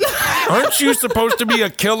 Mommy. Aren't you supposed to be a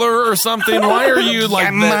killer or something? Why are you like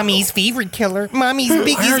that? Mommy's favorite killer. Mommy's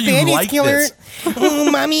biggest fan is killer. This? Oh,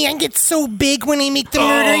 Mommy, I get so big when I make the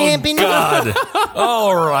murder happen. God.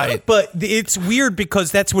 All right. But it's weird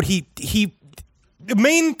because that's what he the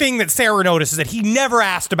main thing that Sarah noticed is that he never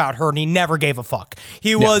asked about her and he never gave a fuck.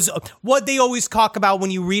 He was what they always talk about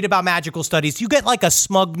when you read about magical studies. You get like a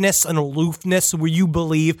smugness and aloofness where you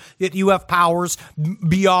believe that you have powers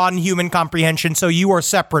beyond human comprehension, so you are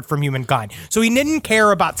separate from humankind. So he didn't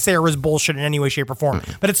care about Sarah's bullshit in any way, shape, or form.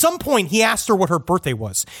 But at some point, he asked her what her birthday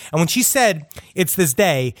was. And when she said, it's this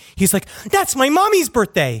day, he's like, that's my mommy's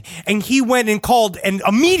birthday. And he went and called and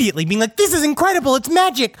immediately being like, this is incredible. It's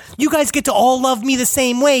magic. You guys get to all love me the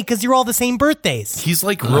same way because you're all the same birthdays. He's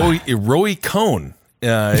like Roy Cohn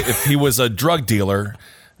if he was a drug dealer,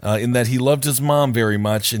 in that he loved his mom very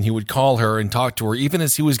much and he would call her and talk to her even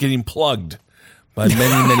as he was getting plugged by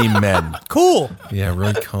many men. Cool. Yeah,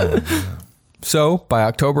 Roy Cohn. Yeah. So, by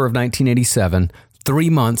October of 1987, 3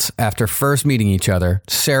 months after first meeting each other,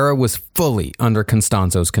 Sarah was fully under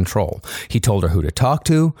Constanzo's control. He told her who to talk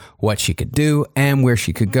to, what she could do, and where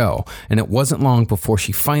she could go. And it wasn't long before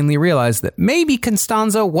she finally realized that maybe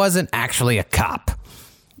Constanzo wasn't actually a cop.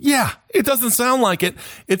 Yeah, it doesn't sound like it.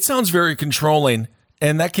 It sounds very controlling.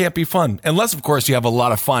 And that can't be fun. Unless, of course, you have a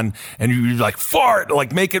lot of fun and you like fart,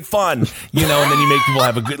 like make it fun, and then you make people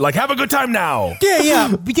have a good time now.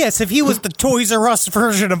 Yeah. Yes, if he was the Toys R Us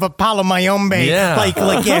version of Apollo Mayombe,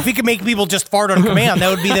 if he could make people just fart on command, that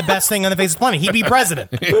would be the best thing on the face of the planet. He'd be president.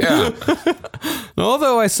 Yeah.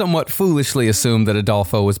 Although I somewhat foolishly assumed that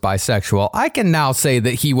Adolfo was bisexual, I can now say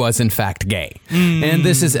that he was in fact gay. And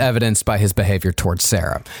this is evidenced by his behavior towards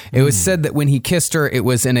Sarah. It was said that when he kissed her, it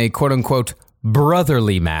was in a quote-unquote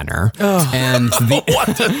brotherly manner, and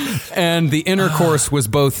the intercourse was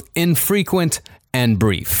both infrequent and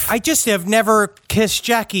brief. I just have never kissed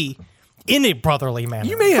Jackie in a brotherly manner.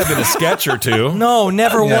 You may have been a sketch or two. No,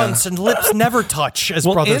 never once, and lips never touch as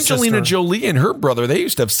brother and Angelina sister. Jolie and her brother, they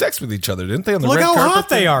used to have sex with each other, didn't they? On the Look red how carpet hot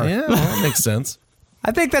they are. Yeah, well, that makes sense.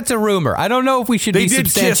 I think that's a rumor. I don't know if we should They be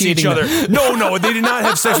did kiss each other. No, they did not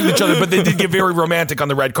have sex with each other, but they did get very romantic on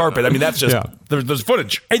the red carpet. I mean, that's just, there's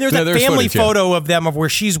footage. And there's that family photo of them of where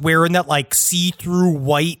she's wearing that like see-through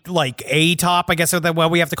white like A top, I guess that's what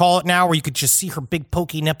we have to call it now, where you could just see her big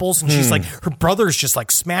pokey nipples, and she's like, her brother's just like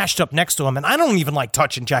smashed up next to him, and I don't even like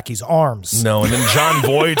touching Jackie's arms. No, and then John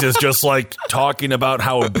Voight is just like talking about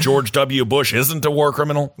how George W. Bush isn't a war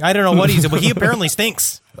criminal. I don't know what he's, but he apparently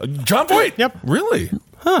stinks. John Voight? Yep. Really?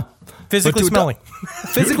 Huh. Physically smelling.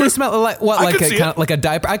 Physically smell like what? Like a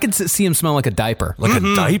diaper. I could see him smell like a diaper. Like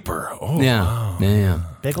a diaper. Oh, yeah. Wow. Yeah.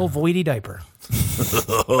 Big old voidy diaper.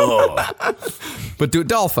 But to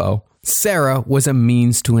Adolfo, Sarah was a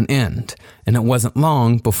means to an end. And it wasn't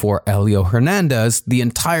long before Elio Hernandez, the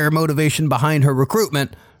entire motivation behind her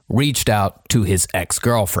recruitment, reached out to his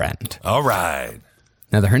ex-girlfriend. All right.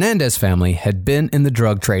 Now, the Hernandez family had been in the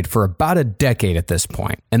drug trade for about a decade at this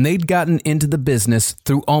point, and they'd gotten into the business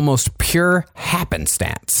through almost pure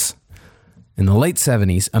happenstance. In the late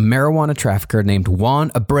 70s, a marijuana trafficker named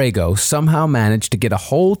Juan Abrego somehow managed to get a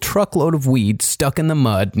whole truckload of weed stuck in the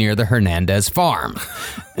mud near the Hernandez farm.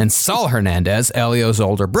 And Saul Hernandez, Elio's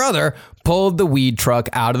older brother, pulled the weed truck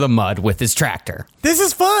out of the mud with his tractor. This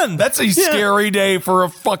is fun. That's a scary day for a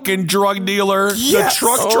fucking drug dealer. Yes. The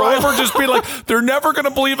truck driver just be like, they're never going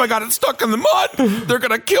to believe I got it stuck in the mud. They're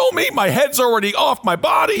going to kill me. My head's already off my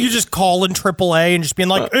body. You just call in AAA and just being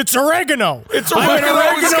like, it's oregano. It's I'm an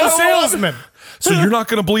oregano salesman. So you're not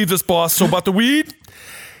going to believe this, boss. So about the weed?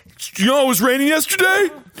 You know, it was raining yesterday.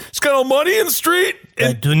 It's got all muddy in the street.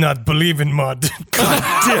 I do not believe in mud. God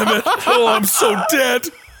damn it. Oh, I'm so dead.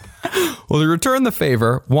 Well, to return the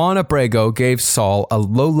favor, Juan Abrego gave Saul a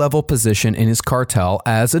low-level position in his cartel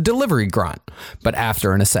as a delivery grunt. But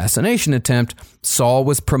after an assassination attempt, Saul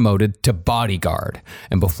was promoted to bodyguard.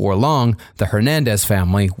 And before long, the Hernandez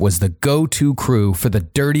family was the go-to crew for the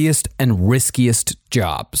dirtiest and riskiest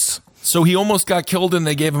jobs. So he almost got killed and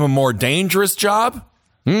they gave him a more dangerous job?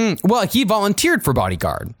 Well, he volunteered for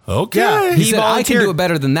bodyguard. Okay. Yeah, he said, volunteered. I can do it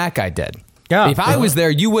better than that guy did. Yeah. If I was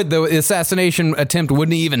there, the assassination attempt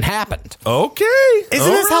wouldn't even happened. Okay.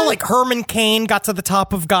 Isn't this how like Herman Cain got to the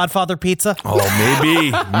top of Godfather Pizza? Oh,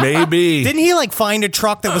 maybe. Didn't he like find a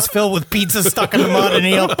truck that was filled with pizza stuck in the mud and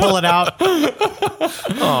he'll pull it out?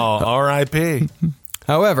 Oh, R.I.P.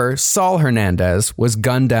 However, Saul Hernandez was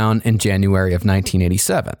gunned down in January of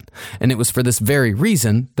 1987, and it was for this very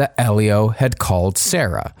reason that Elio had called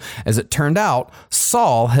Sarah. As it turned out,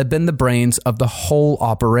 Saul had been the brains of the whole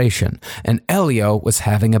operation, and Elio was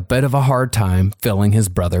having a bit of a hard time filling his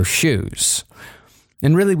brother's shoes.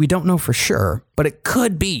 And really, we don't know for sure, but it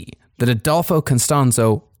could be that Adolfo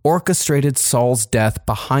Constanzo orchestrated Saul's death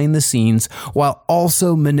behind the scenes while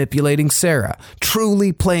also manipulating Sarah,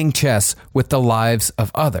 truly playing chess with the lives of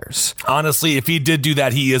others. Honestly, if he did do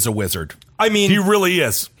that, he is a wizard. I mean, he really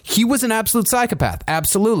is. He was an absolute psychopath,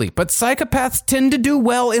 absolutely. But psychopaths tend to do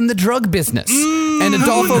well in the drug business. And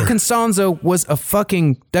Adolfo Constanzo was a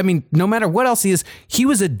fucking, I mean, no matter what else he is, he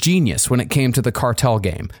was a genius when it came to the cartel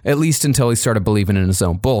game, at least until he started believing in his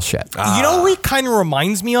own bullshit. You know what he kind of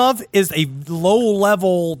reminds me of is a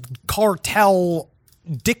low-level cartel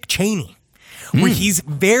Dick Cheney, where he's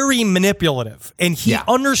very manipulative and he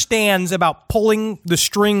understands about pulling the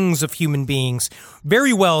strings of human beings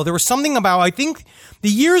very well. There was something about, I think, the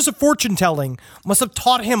years of fortune telling must have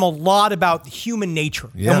taught him a lot about human nature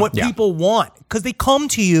and what people want, because they come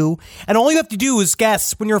to you and all you have to do is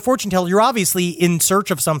guess. When you're a fortune teller, you're obviously in search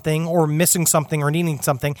of something or missing something or needing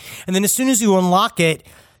something. And then as soon as you unlock it,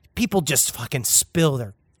 people just fucking spill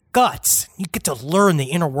their guts. You get to learn the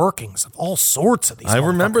inner workings of all sorts of these. I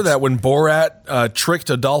remember that when Borat tricked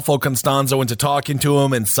Adolfo Constanzo into talking to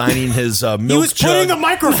him and signing his milk He was putting the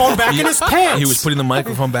microphone back in his pants. He was putting the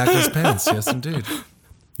microphone back in his pants. Yes, indeed.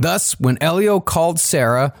 Thus, when Elio called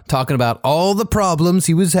Sarah, talking about all the problems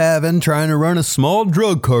he was having trying to run a small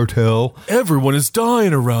drug cartel. Everyone is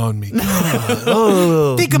dying around me.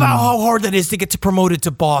 Think about how hard that is to get promoted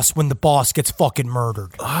to boss when the boss gets fucking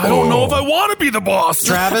murdered. I don't know if I want to be the boss.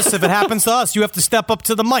 Travis, if it happens to us, you have to step up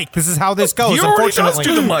to the mic. This is how this goes, He already does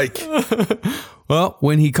unfortunately. do the mic. Well,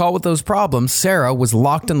 when he called with those problems, Sarah was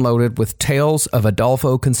locked and loaded with tales of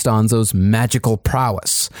Adolfo Constanzo's magical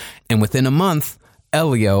prowess. And within a month,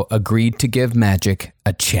 Elio agreed to give magic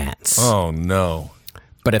a chance. Oh, no.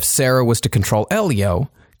 But if Sarah was to control Elio,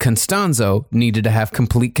 Constanzo needed to have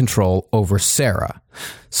complete control over Sarah.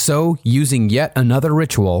 So, using yet another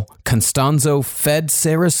ritual, Constanzo fed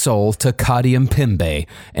Sarah's soul to Kadium Pimbe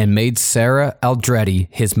and made Sarah Aldretti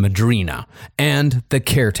his madrina and the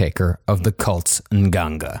caretaker of the cult's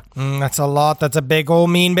Nganga. That's a lot. That's a big old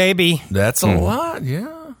mean baby. That's a lot,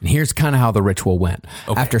 yeah. And here's kind of how the ritual went.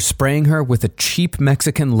 Okay. After spraying her with a cheap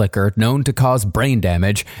Mexican liquor known to cause brain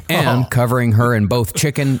damage and covering her in both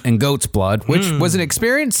chicken and goat's blood, which was an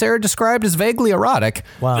experience Sarah described as vaguely erotic,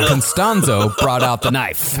 Constanzo brought out the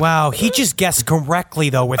knife. Wow, he just guessed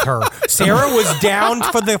correctly, though, with her. Sarah was down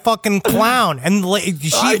for the fucking clown, and for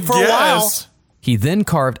a while. He then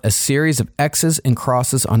carved a series of X's and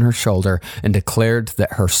crosses on her shoulder and declared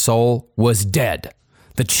that her soul was dead,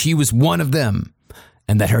 that she was one of them,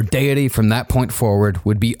 and that her deity from that point forward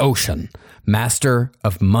would be Ocean, master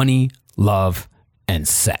of money, love, and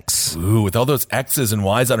sex. Ooh, with all those X's and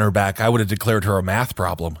Y's on her back, I would have declared her a math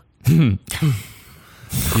problem.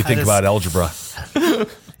 You think about algebra.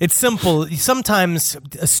 It's simple. Sometimes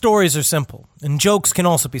stories are simple, and jokes can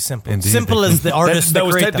also be simple. Indeed. Simple as the artist that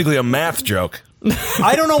was create technically them. a math joke.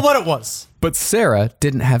 I don't know what it was. But Sarah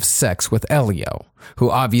didn't have sex with Elio, who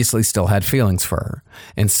obviously still had feelings for her.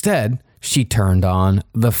 Instead, she turned on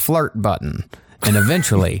the flirt button, and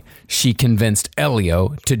eventually she convinced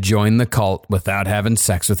Elio to join the cult without having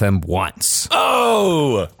sex with him once.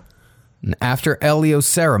 Oh! And after Elio's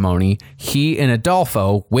ceremony, he and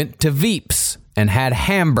Adolfo went to Veeps and had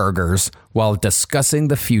hamburgers while discussing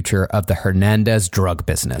the future of the Hernandez drug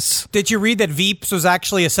business. Did you read that Veeps was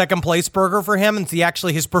actually a second place burger for him, and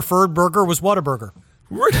his preferred burger was Whataburger?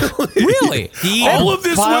 Really? He All ate of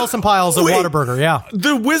this piles and piles of Whataburger, yeah.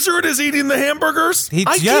 The wizard is eating the hamburgers?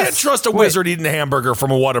 I Yes. can't trust a wizard eating a hamburger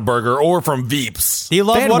from a Whataburger or from Veeps. He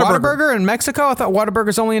loved They had Whataburger. Whataburger in Mexico? I thought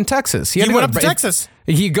Whataburger's only in Texas. He went up to Texas.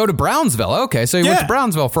 He go to Brownsville. Okay, so he went to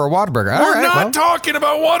Brownsville for a Whataburger. All We're right, not talking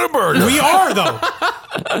about Whataburger. We are, though.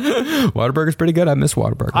 Whataburger's pretty good. I miss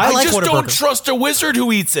Whataburger. I like just Whataburger. don't trust a wizard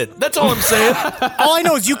who eats it. That's all I'm saying. All I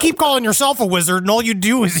know is you keep calling yourself a wizard, and all you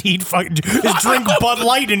do is drink Bud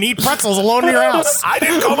Light and eat pretzels alone in your house. I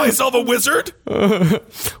didn't call myself a wizard.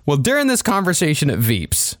 Well, during this conversation at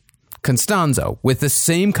Veeps, Constanzo, with the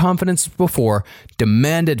same confidence as before,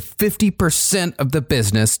 demanded 50% of the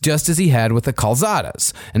business just as he had with the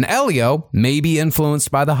Calzadas. And Elio, maybe influenced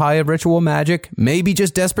by the high of ritual magic, maybe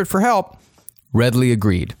just desperate for help, readily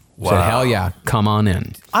agreed. Said, hell yeah, come on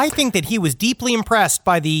in. I think that he was deeply impressed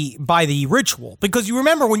by the ritual, because you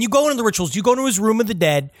remember when you go into the rituals, you go to his room of the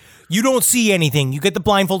dead, you don't see anything. You get the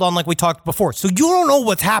blindfold on like we talked before. So you don't know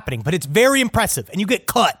what's happening, but it's very impressive. And you get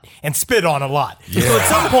cut and spit on a lot. Yeah. So at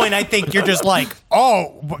some point, I think you're just like,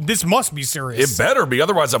 oh, this must be serious. It better be,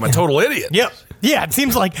 otherwise I'm a total idiot. Yep. Yeah, it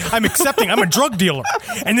seems like I'm accepting I'm a drug dealer.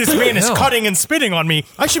 And this man is cutting and spitting on me.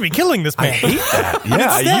 I should be killing this man. I hate that. Yeah,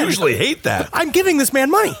 I usually hate that. I'm giving this man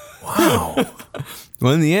money. Wow.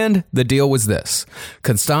 Well, in the end, the deal was this.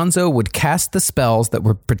 Constanzo would cast the spells that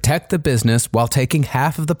would protect the business while taking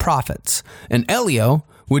half of the profits, and Elio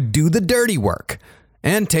would do the dirty work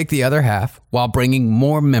and take the other half while bringing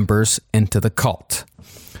more members into the cult.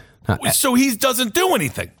 So he doesn't do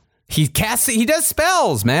anything. He does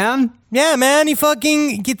spells, man. Yeah, man,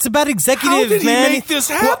 it's about executives, How did he man. make this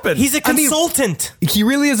happen? He's a consultant. He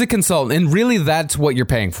really is a consultant, and really that's what you're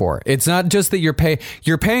paying for. It's not just that you're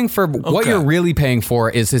paying for what you're really paying for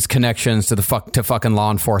is his connections to fucking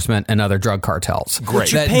law enforcement and other drug cartels.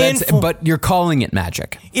 Great. But you're calling it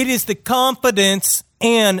magic. It is the confidence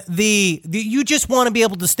and the you just want to be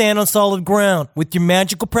able to stand on solid ground with your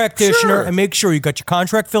magical practitioner and make sure you got your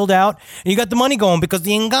contract filled out and you got the money going, because the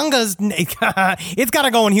Nganga's it's got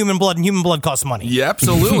to go in human blood, and human blood costs money. Yeah,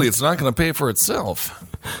 absolutely. It's not going to pay for itself.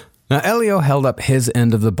 Now, Elio held up his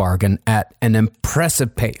end of the bargain at an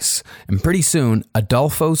impressive pace, and pretty soon,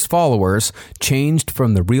 Adolfo's followers changed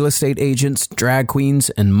from the real estate agents, drag queens,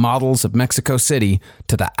 and models of Mexico City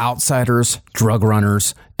to the outsiders, drug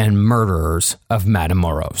runners, and murderers of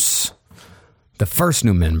Matamoros. The first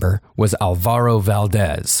new member was Alvaro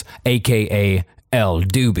Valdez, a.k.a. El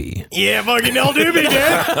Doobie. Yeah, fucking El Doobie, dude.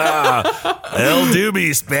 El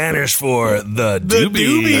Doobie, Spanish for the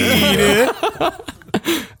Doobie.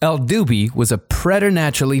 El Doobie was a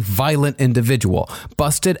preternaturally violent individual,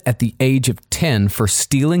 busted at the age of 10 for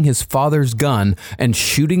stealing his father's gun and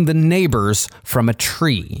shooting the neighbors from a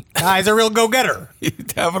tree. He's a real go-getter.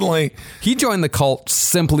 Definitely. He joined the cult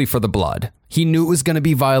simply for the blood. He knew it was going to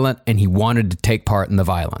be violent, and he wanted to take part in the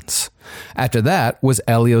violence. After that was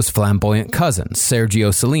Elio's flamboyant cousin,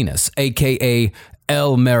 Sergio Salinas, a.k.a.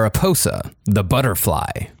 El Mariposa, the butterfly.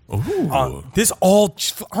 This all,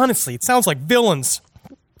 honestly, it sounds like villains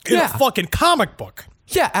in a fucking comic book.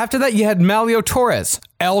 Yeah, after that you had Malio Torres,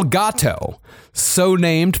 El Gato, so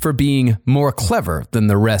named for being more clever than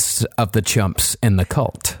the rest of the chumps in the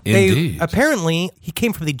cult. Indeed. Apparently, he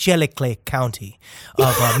came from the Jellicle County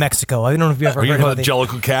of Mexico. I don't know if you ever Are you heard talking of about it.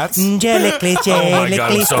 Jellicle Cats? Jellicle, Oh my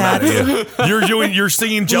God, I'm so mad at you. You're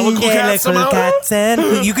singing Jellicle Cats somehow? Cats,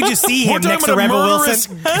 and you could just see We're him talking next to about a Rebel murderous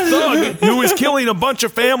Wilson. thug who is killing a bunch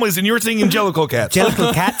of families, and you're singing Jellicle Cats.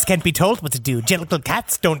 Jellicle cats can't be told what to do. Jellicle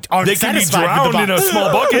cats aren't They can be satisfied drowned with in the a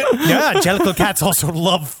small bucket. Yeah, Jellicle cats also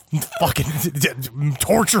love fucking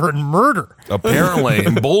torture and murder. Apparently,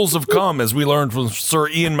 in bowls of cum, as we learned from Sir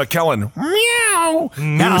Ian McKellen. Meow. He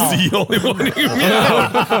was the only one who meowed.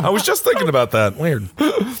 I was just thinking about that. Weird.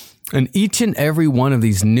 And each and every one of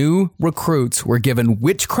these new recruits were given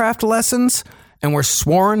witchcraft lessons and were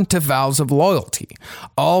sworn to vows of loyalty,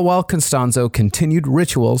 all while Constanzo continued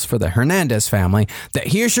rituals for the Hernandez family that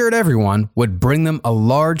he assured everyone would bring them a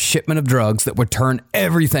large shipment of drugs that would turn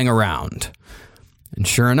everything around. And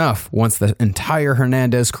sure enough, once the entire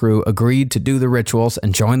Hernandez crew agreed to do the rituals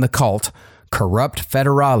and join the cult, corrupt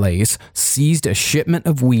federales seized a shipment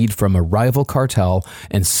of weed from a rival cartel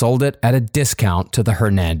and sold it at a discount to the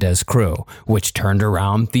Hernandez crew, which turned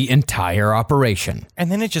around the entire operation. And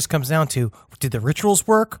then it just comes down to, did the rituals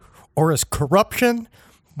work, or is corruption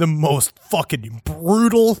the most fucking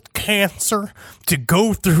brutal cancer to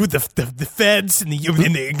go through the feds and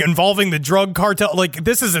the involving the drug cartel? Like,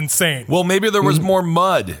 this is insane. Well, maybe there was more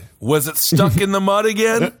mud. Was it stuck in the mud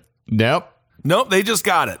again? Nope. Nope, they just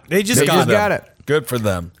got it. They just got it. Good for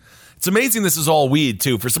them. It's amazing this is all weed,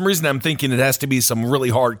 too. For some reason, I'm thinking it has to be some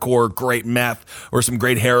really hardcore, great meth or some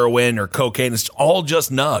great heroin or cocaine. It's all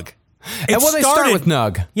just nug. They start with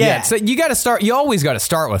nug. Yeah. So you got to start. You always got to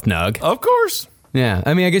start with nug. Of course. Yeah.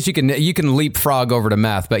 I mean, I guess you can leapfrog over to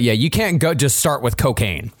meth, but yeah, you can't go just start with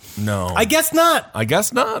cocaine. No. I guess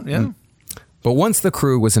not. Yeah. But once the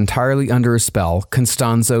crew was entirely under a spell,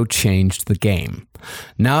 Constanzo changed the game.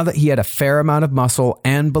 Now that he had a fair amount of muscle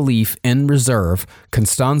and belief in reserve,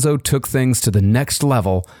 Constanzo took things to the next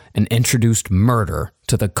level and introduced murder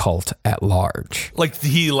to the cult at large. Like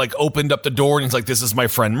he opened up the door and he's like, "This is my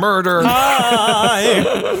friend Murder."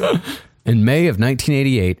 In May of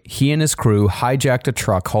 1988, he and his crew hijacked a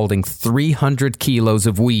truck holding 300 kilos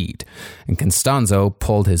of weed, and Constanzo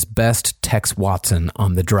pulled his best Tex Watson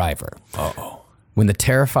on the driver. Uh-oh. When the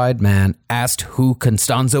terrified man asked who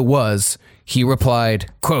Constanzo was, he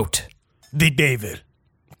replied, quote, "The David,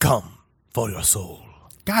 come for your soul."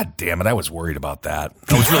 God damn it, I was worried about that.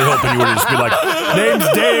 I was really hoping you would just be like,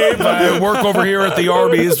 "Name's Dave, I work over here at the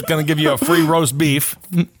Arby's, gonna give you a free roast beef."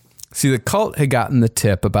 See, the cult had gotten the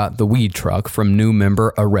tip about the weed truck from new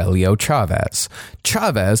member Aurelio Chavez.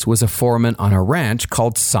 Chavez was a foreman on a ranch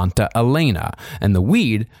called Santa Elena, and the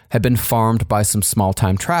weed had been farmed by some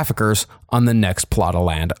small-time traffickers on the next plot of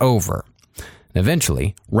land over.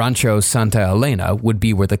 Eventually, Rancho Santa Elena would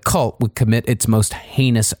be where the cult would commit its most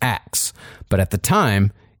heinous acts, but at the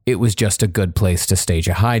time, it was just a good place to stage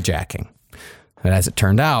a hijacking. But as it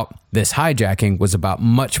turned out, this hijacking was about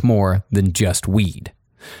much more than just weed.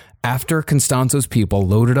 After Constanzo's people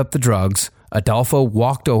loaded up the drugs, Adolfo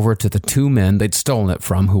walked over to the two men they'd stolen it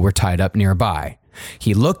from who were tied up nearby.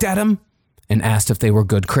 He looked at them and asked if they were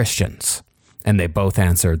good Christians, and they both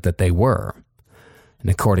answered that they were. And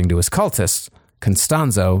according to his cultists,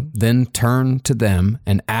 Constanzo then turned to them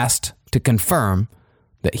and asked to confirm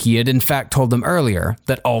that he had in fact told them earlier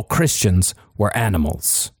that all Christians were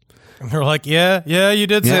animals. And they're like, yeah, you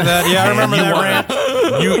did say that. Yeah, I remember that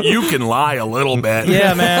rant. You can lie a little bit.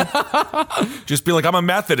 Yeah, man. Just be like, I'm a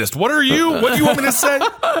Methodist. What are you? What do you want me to say?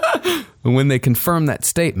 And when they confirmed that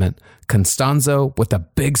statement, Constanzo, with a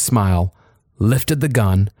big smile, lifted the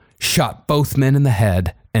gun, shot both men in the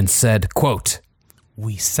head, and said, quote,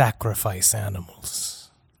 "We sacrifice animals."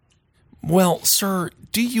 Well, sir,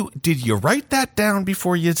 did you write that down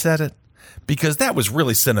before you said it? Because that was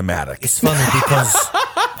really cinematic. It's funny because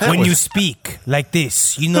when you speak like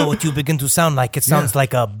this, you know what you begin to sound like. It sounds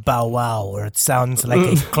like a bow wow, or it sounds like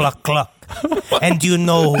a cluck cluck. And do you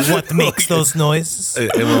know what makes those noises?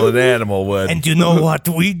 Well, an animal would. And do you know what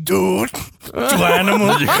we do to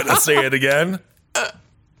animals? You're going to say it again?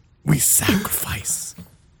 We sacrifice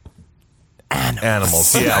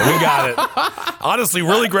animals. Yeah, we got it. Honestly,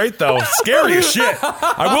 really great, though. Scary as shit.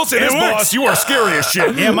 I will say this, boss, you are scary as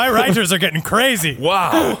shit. Yeah, my writers are getting crazy.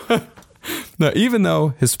 Wow. Now, even though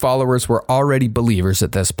his followers were already believers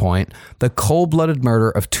at this point, the cold-blooded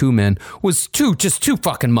murder of two men was just too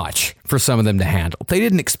fucking much for some of them to handle. They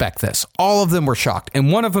didn't expect this. All of them were shocked,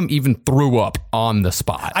 and one of them even threw up on the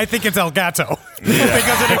spot. I think it's El Gato.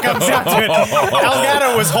 Because when it comes down to it, El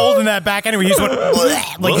Gato was holding that back anyway. He just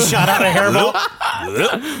went like he shot out a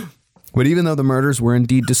hairball. But even though the murders were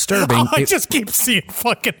indeed disturbing... I just keep seeing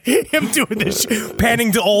fucking him doing this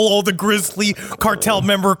panning to all the grisly cartel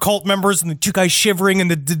cult members, and the two guys shivering in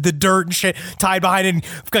the dirt and shit, tied behind it. And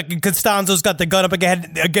fucking Constanzo's got the gun up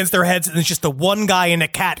against their heads, and it's just the one guy in a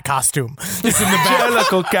cat costume. Just in the back.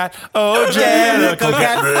 Jellicle cat. Oh, Jellicle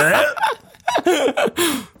cat.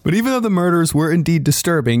 But even though the murders were indeed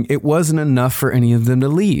disturbing, it wasn't enough for any of them to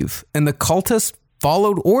leave. And the cultists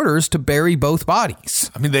followed orders to bury both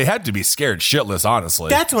bodies. I mean, they had to be scared shitless,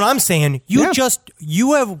 honestly. That's what I'm saying. You were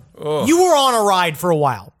on a ride for a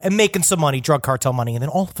while and making some money, drug cartel money, and then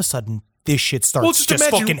all of a sudden this shit starts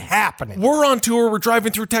just fucking happening. We're on tour, we're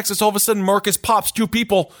driving through Texas, all of a sudden Marcus pops two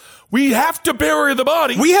people. We have to bury the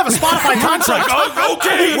body. We have a Spotify contract.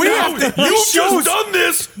 Okay, you've just done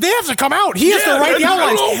this. They have to come out. He has to write the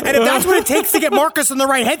outlines. And if that's what it takes to get Marcus in the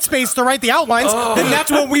right headspace to write the outlines, then that's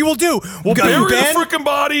what we will do. We'll bury the freaking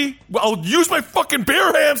body. I'll use my fucking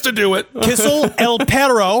bare hands to do it. Kissel El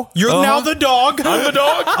Perro. You're now the dog. I'm the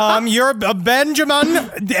dog. You're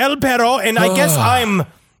Benjamin El Perro, and I guess I'm...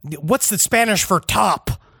 What's the Spanish for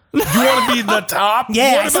top? You want to be the top?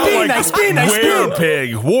 Yeah, I spin.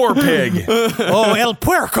 War pig. Oh, El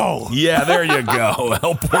Puerco. Yeah, there you go.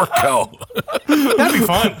 El Puerco. That'd be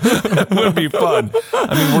fun. That would be fun.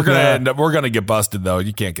 I mean, we're gonna get busted though.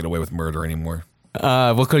 You can't get away with murder anymore.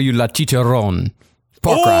 We'll call you La Chicharron.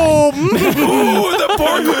 Pork rind. Ooh, the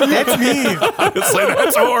pork. That's me. Honestly,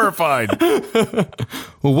 that's horrifying.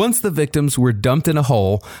 Well, once the victims were dumped in a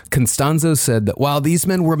hole, Constanzo said that while these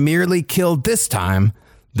men were merely killed this time,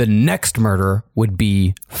 the next murder would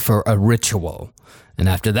be for a ritual. And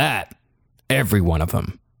after that, every one of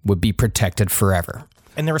them would be protected forever.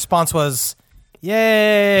 And the response was,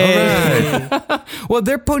 yay. Right. Well,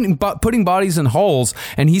 they're putting bodies in holes,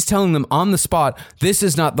 and he's telling them on the spot, this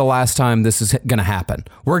is not the last time this is going to happen.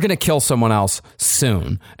 We're going to kill someone else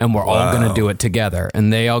soon, and we're all going to do it together.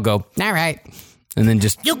 And they all go, all right. And then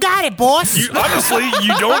just... You got it, boss. Honestly,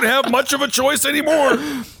 you don't have much of a choice anymore.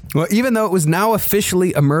 Well, even though it was now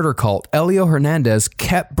officially a murder cult, Elio Hernandez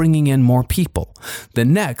kept bringing in more people. The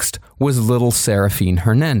next was Little Serafin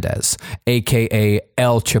Hernandez, a.k.a.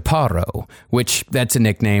 El Chaparro, which that's a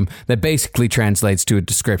nickname that basically translates to a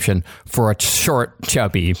description for a short,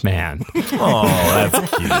 chubby man. Oh, that's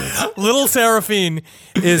cute. Little Serafin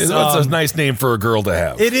is... That's a nice name for a girl to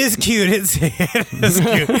have. It is cute. It is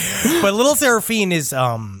cute. But Little Serafin is...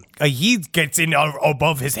 he gets in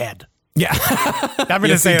above his head. Yeah. I'm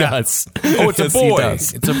going to say that. Does. Oh, it's Yes, a he boy.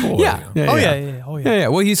 does. It's a boy. Yeah. Yeah.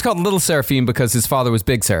 Well, he's called Little Seraphim because his father was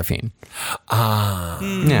Big Seraphim. Yeah.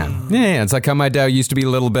 It's like how my dad used to be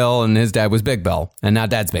Little Bill and his dad was Big Bill, and now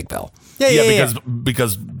Dad's Big Bill.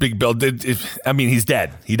 Because Big Bill did. He's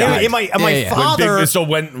dead. He died. My father.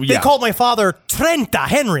 They called my father Trenta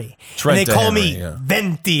Henry. And they call me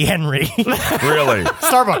Venti Henry. Really?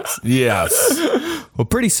 Starbucks. Yes. Well,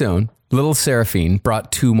 pretty soon, Little Seraphine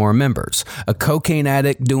brought two more members, a cocaine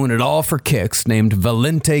addict doing it all for kicks named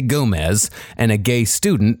Valente Gomez and a gay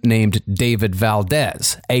student named David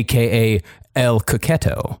Valdez, a.k.a. El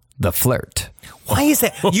Coqueto. the flirt. Why is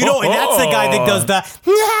that? You know, and that's the guy that does the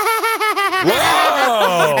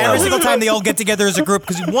every single time they all get together as a group,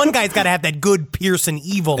 because one guy's got to have that good Pearson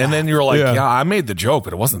evil laugh. And then you're like, yeah, I made the joke,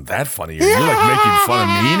 but it wasn't that funny. You're like making fun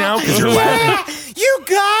of me now because you're laughing. You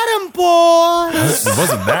got him, boy. It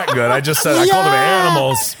wasn't that good. I just said I called them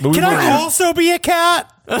animals. But Can I also be a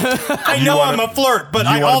cat? I know I'm a flirt, but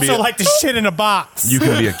I also like to shit in a box. You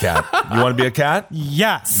can be a cat. You want to be a cat?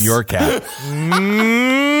 Yes. You're a cat.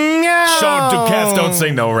 Cats don't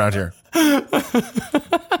sing no around here.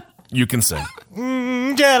 You can sing.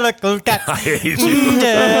 Jellicle cats. I hate you.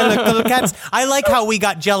 Jellicle cats. I like how we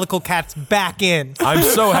got Jellicle cats back in. I'm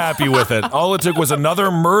so happy with it. All it took was another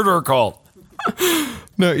murder cult.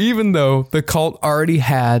 Now, even though the cult already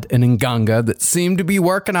had an Nganga that seemed to be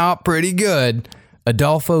working out pretty good,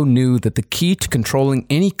 Adolfo knew that the key to controlling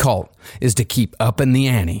any cult is to keep up in the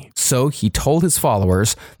ante. So he told his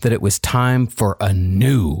followers that it was time for a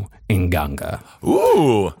new Nganga.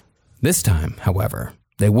 Ooh. This time, however,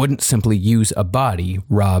 they wouldn't simply use a body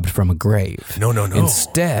robbed from a grave. No.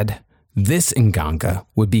 Instead, this Nganga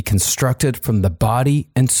would be constructed from the body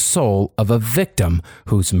and soul of a victim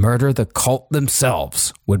whose murder the cult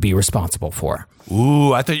themselves would be responsible for.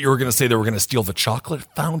 Ooh, I thought you were going to say they were going to steal the chocolate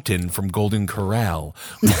fountain from Golden Corral.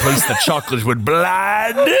 Replace the chocolate with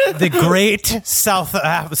blood. The great south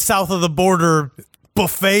of the border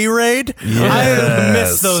buffet raid. Yes. I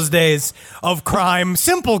miss those days of crime,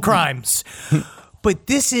 simple crimes. But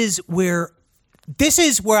this is where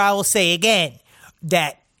I will say again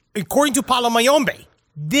that according to Palomayombe,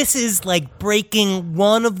 this is like breaking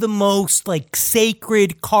one of the most like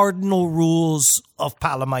sacred cardinal rules of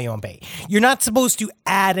Palomayombe. You're not supposed to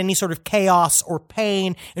add any sort of chaos or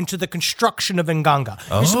pain into the construction of Nganga.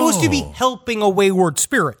 You're supposed to be helping a wayward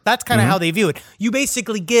spirit. That's kind of how they view it. You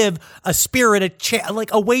basically give a spirit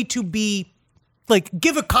a way to be like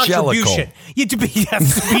give a contribution. You to be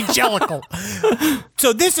jellicle.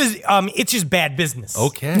 So this is it's just bad business.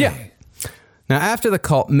 Okay. Yeah. Now, after the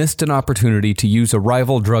cult missed an opportunity to use a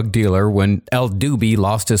rival drug dealer when El Doobie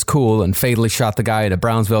lost his cool and fatally shot the guy at a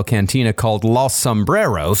Brownsville cantina called Los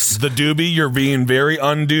Sombreros. The Doobie, you're being very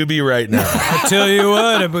un-Doobie right now. I tell you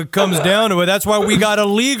what, if it comes down to it, that's why we got to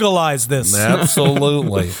legalize this.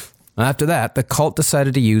 Absolutely. After that, the cult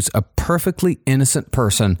decided to use a perfectly innocent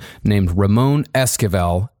person named Ramon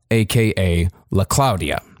Esquivel, a.k.a. La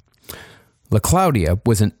Claudia. La Claudia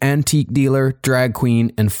was an antique dealer, drag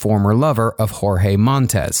queen, and former lover of Jorge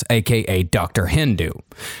Montes, a.k.a. Dr. Hindu.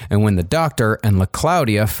 And when the doctor and La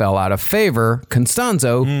Claudia fell out of favor,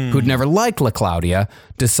 Constanzo, who'd never liked La Claudia,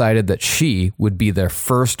 decided that she would be their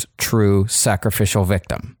first true sacrificial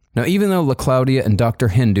victim. Now, even though La Claudia and Dr.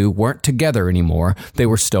 Hindu weren't together anymore, they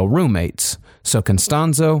were still roommates. So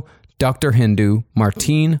Constanzo, Dr. Hindu,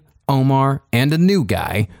 Martin, Omar, and a new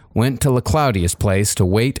guy went to La Claudia's place to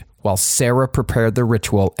wait while Sarah prepared the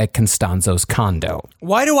ritual at Constanzo's condo.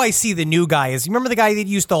 Why do I see the new guy? You remember the guy that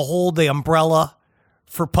used to hold the umbrella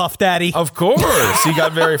for Puff Daddy? Of course. He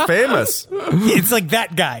got very famous. It's like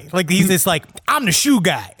that guy. Like he's this like, I'm the shoe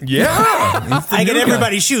guy. Yeah. I get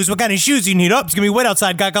everybody's shoes. What kind of shoes do you need? It's going to be wet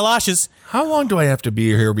outside. Got galoshes. How long do I have to be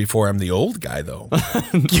here before I'm the old guy, though?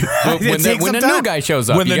 When the new guy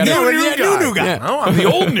shows up. When the new guy. Yeah. Oh, I'm the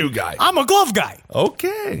old new guy. I'm a glove guy.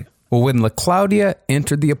 Okay. Well, when La Claudia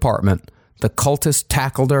entered the apartment, the cultist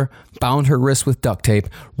tackled her, bound her wrists with duct tape,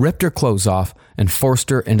 ripped her clothes off, and forced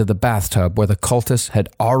her into the bathtub where the cultist had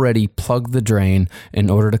already plugged the drain in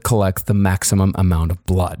order to collect the maximum amount of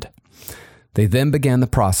blood. They then began the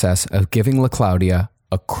process of giving La Claudia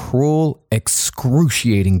a cruel,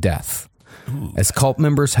 excruciating death. Ooh. As cult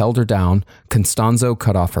members held her down, Constanzo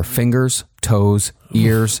cut off her fingers, toes,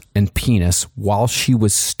 ears, and penis while she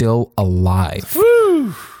was still alive.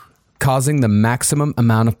 Woo! Causing the maximum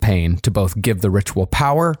amount of pain to both give the ritual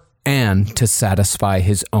power and to satisfy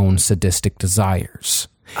his own sadistic desires.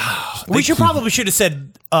 We probably should have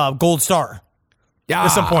said gold star at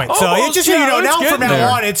some point. So it's just, now from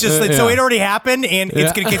now on, it's just so it already happened and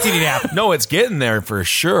it's going to continue to happen. No, it's getting there for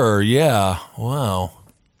sure. Yeah. Wow.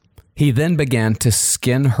 He then began to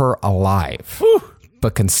skin her alive. Whew.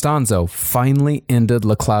 But Constanzo finally ended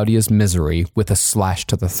La Claudia's misery with a slash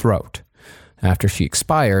to the throat. After she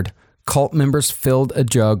expired, cult members filled a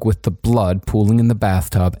jug with the blood pooling in the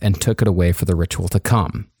bathtub and took it away for the ritual to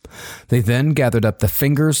come. They then gathered up the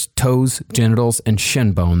fingers, toes, genitals, and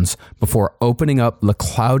shin bones before opening up La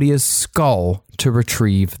Claudia's skull to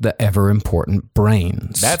retrieve the ever-important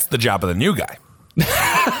brains. That's the job of the new guy.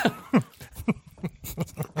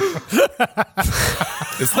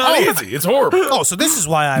 It's not easy. It's horrible. Oh, so this is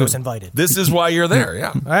why I was invited. This is why you're there,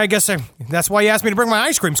 yeah. I guess that's why you asked me to bring my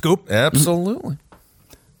ice cream scoop. Absolutely.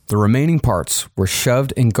 The remaining parts were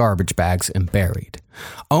shoved in garbage bags and buried.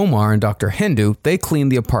 Omar and Dr. Hindu, they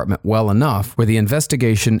cleaned the apartment well enough where the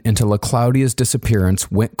investigation into LaClaudia's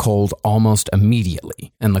disappearance went cold almost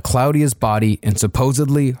immediately, and LaClaudia's body and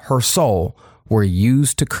supposedly her soul were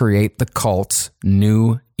used to create the cult's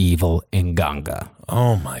new evil Nganga.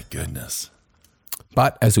 Oh my goodness.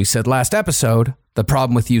 But as we said last episode, the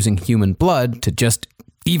problem with using human blood to just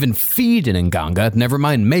even feed an Nganga, never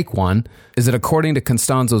mind make one, is that according to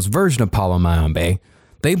Constanzo's version of Palo Mayombe,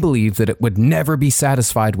 they believe that it would never be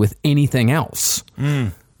satisfied with anything else.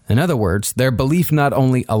 In other words, their belief not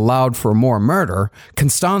only allowed for more murder,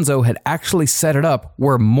 Constanzo had actually set it up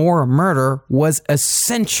where more murder was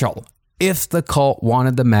essential if the cult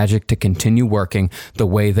wanted the magic to continue working the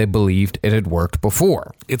way they believed it had worked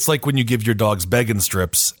before. It's like when you give your dogs begging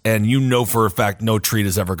strips and you know for a fact no treat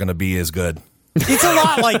is ever going to be as good. It's a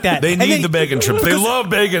lot like that. They need the bacon strips. They love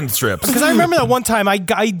bacon strips. Because I remember that one time I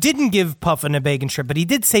didn't give Puffin a bacon strip, but he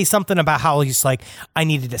did say something about how he's like, I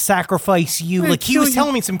needed to sacrifice you. Like he was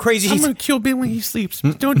telling me some crazy. I'm going to kill Ben when he sleeps.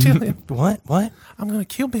 Don't tell him. What? I'm going to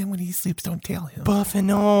kill Ben when he sleeps. Don't tell him. Puffin,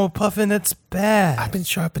 no, Puffin, that's bad. I've been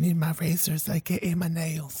sharpening my razors like in my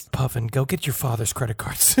nails. Puffin, go get your father's credit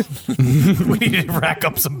cards. We need to rack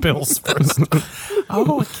up some bills first.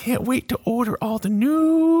 Oh, I can't wait to order all the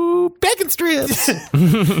new bacon strips.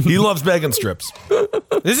 He loves bacon strips.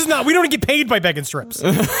 We don't get paid by bacon strips.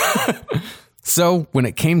 So when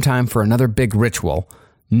it came time for another big ritual,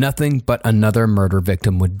 nothing but another murder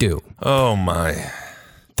victim would do. Oh my.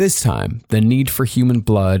 This time, the need for human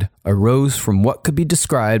blood arose from what could be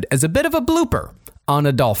described as a bit of a blooper on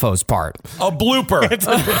Adolfo's part. A blooper.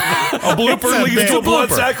 A blooper leads to a blood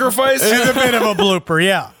sacrifice? It's a bit of a blooper,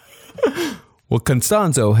 yeah. Well,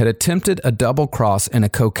 Constanzo had attempted a double cross in a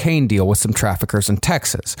cocaine deal with some traffickers in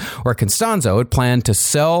Texas, where Constanzo had planned to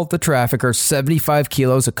sell the traffickers 75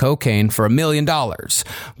 kilos of cocaine for $1 million.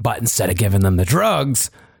 But instead of giving them the drugs,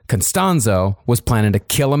 Constanzo was planning to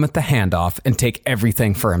kill him at the handoff and take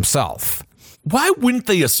everything for himself. Why wouldn't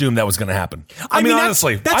they assume that was going to happen? I mean,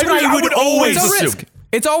 honestly, that's what I would always It's a assume. risk.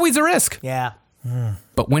 It's always a risk. Yeah.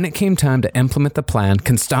 But when it came time to implement the plan,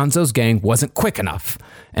 Constanzo's gang wasn't quick enough,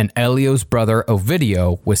 and Elio's brother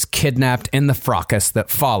Ovidio was kidnapped in the fracas that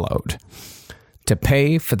followed. To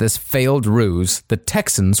pay for this failed ruse, the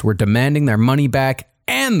Texans were demanding their money back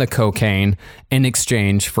and the cocaine in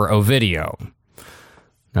exchange for Ovidio.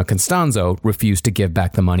 Now, Constanzo refused to give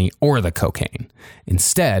back the money or the cocaine.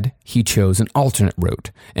 Instead, he chose an alternate route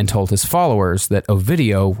and told his followers that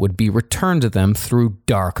Ovidio would be returned to them through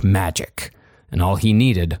dark magic. And all he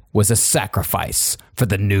needed was a sacrifice for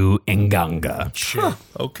the new Nganga. Sure.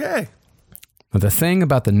 Okay. Now, the thing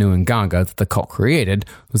about the new Nganga that the cult created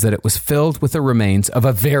was that it was filled with the remains of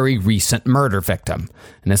a very recent murder victim.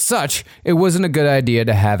 And as such, it wasn't a good idea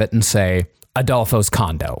to have it in, say, Adolfo's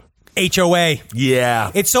condo. HOA.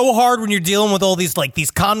 Yeah. It's so hard when you're dealing with all these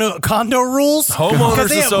condo rules.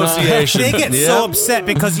 Homeowners Association. They get so upset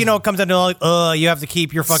because, it comes down to like, you have to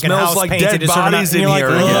keep your fucking Smells house like painted dead a certain amount. bodies And in you're here.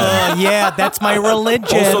 Like, yeah, that's my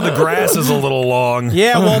religion. Also, the grass is a little long.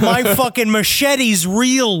 Yeah, well, my fucking machete's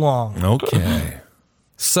real long. Okay.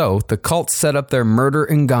 So, the cult set up their murder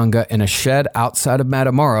Nganga in a shed outside of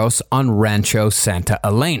Matamoros on Rancho Santa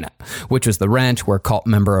Elena, which was the ranch where cult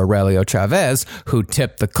member Aurelio Chavez, who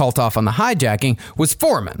tipped the cult off on the hijacking, was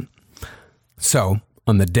foreman. So,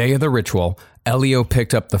 on the day of the ritual, Elio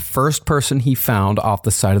picked up the first person he found off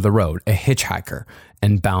the side of the road, a hitchhiker,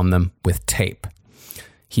 and bound them with tape.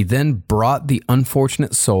 He then brought the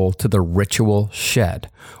unfortunate soul to the ritual shed,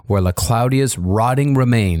 where LaClaudia's rotting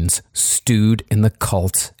remains stewed in the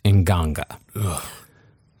cult's Nganga.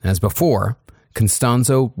 As before,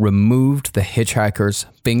 Constanzo removed the hitchhiker's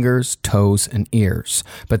fingers, toes, and ears,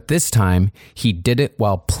 but this time he did it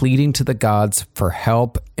while pleading to the gods for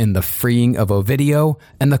help in the freeing of Ovidio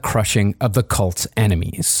and the crushing of the cult's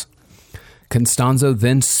enemies. Constanzo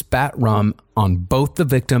then spat rum on both the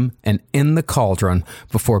victim and in the cauldron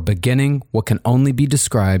before beginning what can only be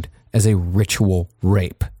described as a ritual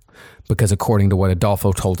rape. Because according to what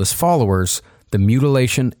Adolfo told his followers, the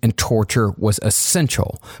mutilation and torture was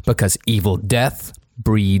essential because evil death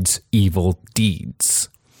breeds evil deeds.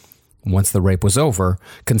 Once the rape was over,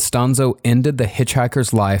 Constanzo ended the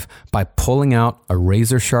hitchhiker's life by pulling out a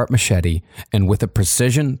razor-sharp machete, and with a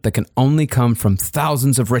precision that can only come from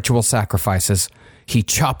thousands of ritual sacrifices, he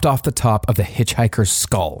chopped off the top of the hitchhiker's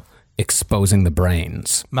skull, exposing the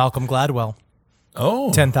brains. Malcolm Gladwell.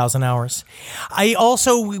 Oh. 10,000 hours. I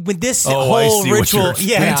also, with this I whole see what ritual,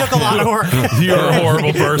 it took a lot of work. You're a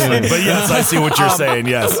horrible person. But yes, I see what you're saying,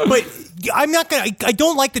 yes. But I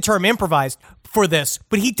don't like the term improvised. for this,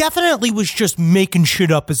 but he definitely was just making shit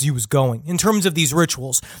up as he was going in terms of these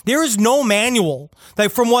rituals. There is no manual,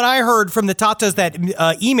 like from what I heard from the Tatas that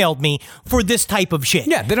emailed me, for this type of shit.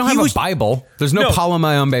 Yeah, they don't have a Bible. There's no Palo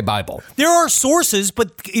Mayombe Bible. There are sources,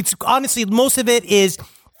 but it's honestly, most of it is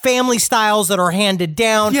family styles that are handed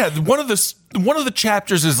down. Yeah, one of the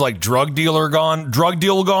chapters is like drug deal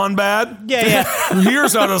gone bad. Yeah.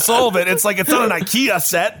 Here's how to solve it. It's like it's not an IKEA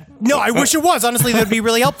set. No, I wish it was. Honestly, that'd be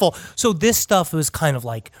really helpful. So this stuff was kind of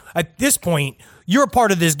like, at this point, you're a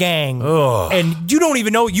part of this gang, and you don't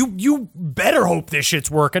even know. You better hope this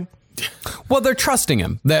shit's working. Well, they're trusting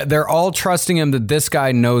him. They're all trusting him that this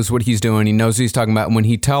guy knows what he's doing. He knows what he's talking about. And when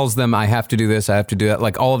he tells them, I have to do this, I have to do that,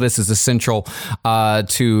 like all of this is essential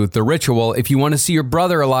to the ritual. If you want to see your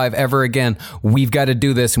brother alive ever again, we've got to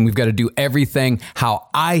do this, and we've got to do everything how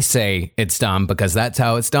I say it's done, because that's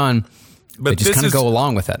how it's done. But they just kind of go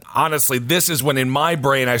along with it. Honestly, this is when in my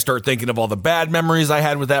brain I start thinking of all the bad memories I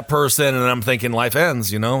had with that person, and I'm thinking life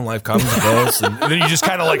ends, life comes and goes. And then you just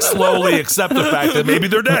kind of like slowly accept the fact that maybe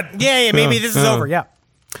they're dead. Yeah, maybe this is over, yeah.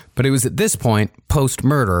 But it was at this point,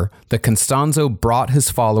 post-murder, that Constanzo brought his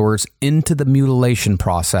followers into the mutilation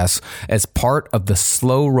process as part of the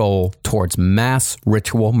slow roll towards mass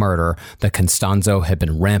ritual murder that Constanzo had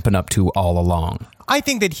been ramping up to all along. I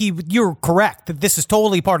think that you're correct, that this is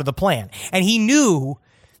totally part of the plan. And he knew,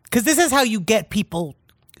 because this is how you get people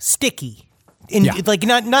sticky. Like,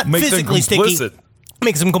 not physically sticky.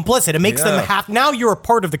 Makes them complicit. It makes them now you're a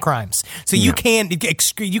part of the crimes. So you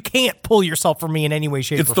can't pull yourself from me in any way,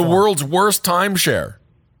 shape, or form. It's the world's worst timeshare.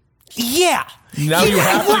 Yeah. Now you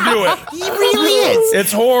have to do it. He really is.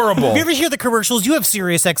 It's horrible. You ever hear the commercials? You have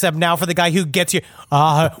Sirius XM now for the guy who gets you.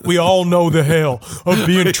 We all know the hell of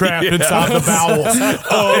being trapped inside the bowels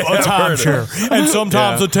of a timeshare. And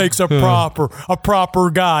sometimes it takes a proper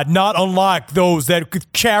guide, not unlike those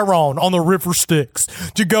that Charon on the River Styx,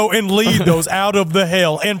 to go and lead those out of the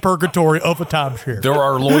hell and purgatory of a timeshare. There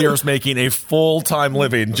are lawyers making a full-time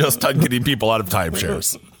living just on getting people out of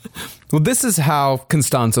timeshares. Well, this is how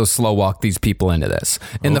Constanzo slow-walked these people into this.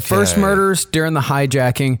 In the first murders, during the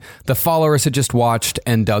hijacking, the followers had just watched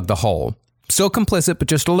and dug the hole. Still complicit, but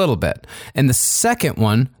just a little bit. In the second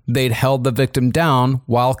one, they'd held the victim down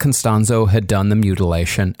while Constanzo had done the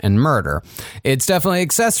mutilation and murder. It's definitely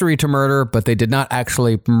accessory to murder, but they did not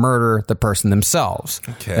actually murder the person themselves.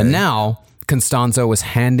 And now, Constanzo was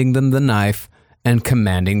handing them the knife and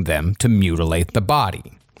commanding them to mutilate the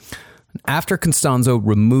body. After Constanzo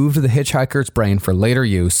removed the hitchhiker's brain for later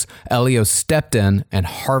use, Elio stepped in and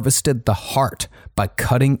harvested the heart by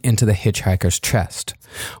cutting into the hitchhiker's chest.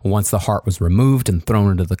 Once the heart was removed and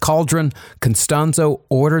thrown into the cauldron, Constanzo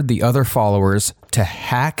ordered the other followers to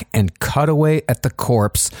hack and cut away at the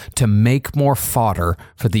corpse to make more fodder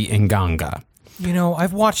for the inganga.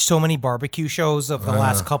 I've watched so many barbecue shows of the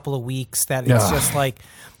last couple of weeks that it's just like,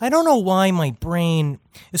 I don't know why my brain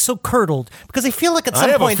is so curdled, because I feel like at some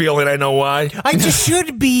point... I have a feeling I know why. I just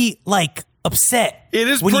should be like upset. It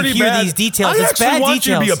is when pretty you hear bad. these details. I It's actually bad want details.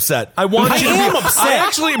 you to be upset. I want you to am be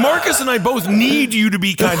upset. Marcus and I both need you to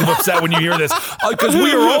be kind of upset when you hear this, because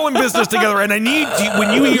we are all in business together, and I need you,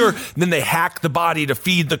 when you hear, then they hack the body to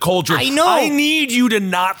feed the cauldron. I know. I need you to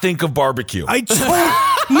not think of barbecue. I don't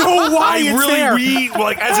know why it's there.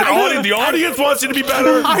 As an audience, the audience wants you to be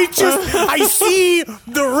better. I see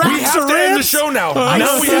the racks We have to end the show now.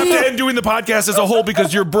 We have to end doing the podcast as a whole,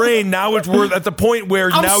 because your brain, now we're at the point where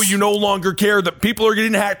you no longer care that people are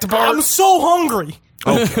getting hacked apart. I'm so hungry.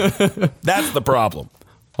 Okay. That's the problem.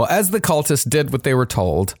 Well, as the cultists did what they were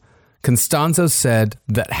told, Constanzo said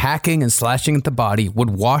that hacking and slashing at the body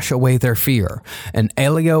would wash away their fear. And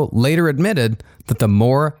Elio later admitted that the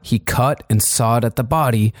more he cut and sawed at the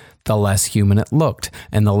body, the less human it looked.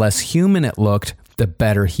 And the less human it looked, the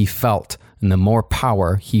better he felt. And the more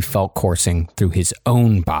power he felt coursing through his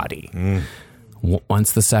own body.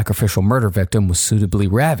 Once the sacrificial murder victim was suitably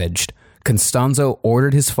ravaged, Constanzo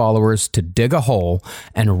ordered his followers to dig a hole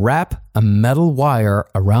and wrap a metal wire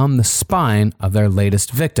around the spine of their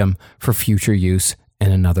latest victim for future use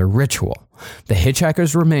in another ritual. The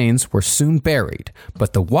hitchhiker's remains were soon buried,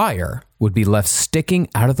 but the wire would be left sticking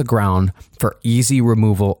out of the ground for easy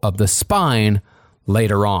removal of the spine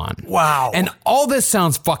later on. Wow. And all this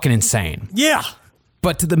sounds fucking insane. Yeah.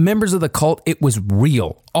 But to the members of the cult, it was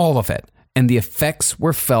real, all of it. And the effects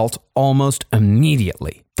were felt almost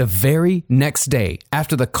immediately. The very next day,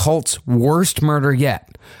 after the cult's worst murder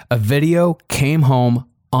yet, a video came home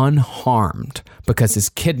unharmed because his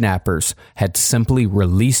kidnappers had simply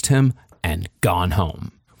released him and gone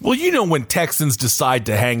home. Well, when Texans decide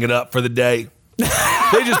to hang it up for the day.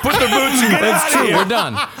 They just put their boots and get out That's of true. here. We're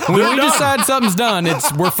done. When we done. decide something's done,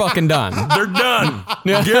 we're fucking done. They're done.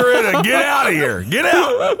 Get rid of. Get out of here. Get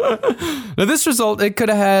out. Now, this result, it could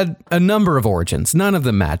have had a number of origins, none of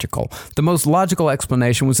them magical. The most logical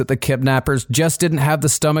explanation was that the kidnappers just didn't have the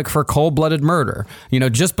stomach for cold-blooded murder.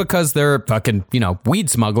 Just because they're fucking, weed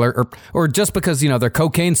smuggler, or just because, they're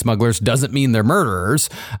cocaine smugglers doesn't mean they're murderers.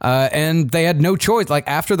 And they had no choice. Like,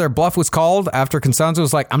 after their bluff was called, after Constanzo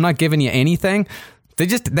was like, I'm not giving you anything,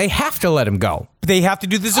 they have to let him go. They have to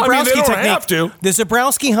do the Zabrowski I mean, they don't technique. have to. The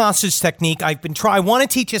Zabrowski hostage technique. I want to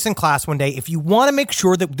teach this in class one day. If you want to make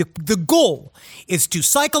sure that the goal is to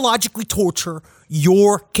psychologically torture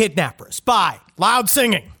your kidnappers by loud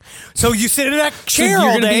singing. So you sit in that chair So you're all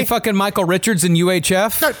going to day. be fucking Michael Richards in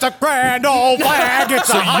UHF? It's a grand old flag. It's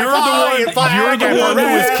a you're the one who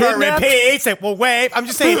was kidnapped? Repeats, it will wave. I'm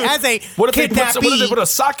just saying, as a What if kidnappee. they put a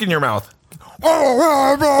sock in your mouth?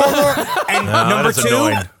 And number that's two,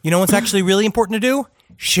 annoying. you know what's actually really important to do?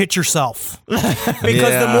 Shit yourself. Because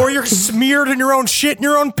the more you're smeared in your own shit and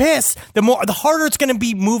your own piss, the harder it's going to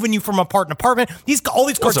be moving you from apartment to apartment. All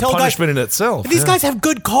these Well, it's a cartel guys. punishment in itself. These guys have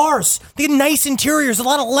good cars. They have nice interiors, a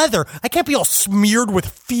lot of leather. I can't be all smeared with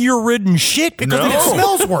fear-ridden shit because then it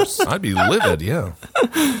smells worse. I'd be livid, yeah.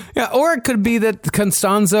 Yeah, or it could be that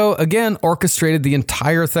Constanzo, again, orchestrated the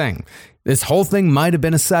entire thing. This whole thing might have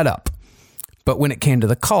been a setup. But when it came to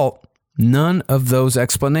the cult, none of those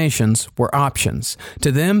explanations were options.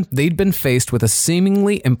 To them, they'd been faced with a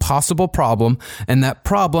seemingly impossible problem, and that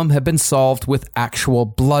problem had been solved with actual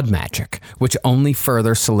blood magic, which only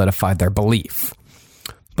further solidified their belief.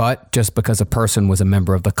 But just because a person was a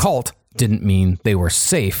member of the cult didn't mean they were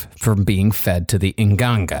safe from being fed to the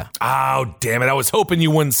Inganga. Oh, damn it. I was hoping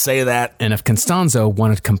you wouldn't say that. And if Constanzo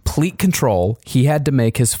wanted complete control, he had to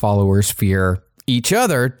make his followers fear each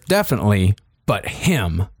other, definitely, but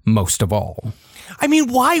him most of all. I mean,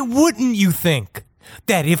 why wouldn't you think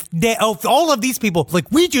that if all of these people, like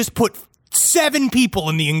we just put 7 people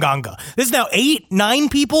in the Inganga. There's now 8, 9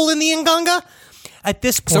 people in the Inganga. At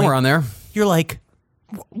this point, Somewhere on there. You're like,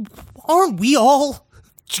 aren't we all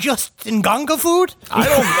just Inganga food?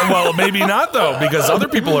 Well, maybe not, though, because other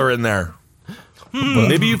people are in there.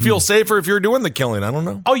 Maybe you feel safer if you're doing the killing. I don't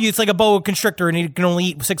know. Oh, it's like a boa constrictor and you can only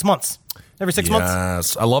eat 6 months. Every 6 months?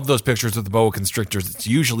 Yes. I love those pictures of the boa constrictors. It's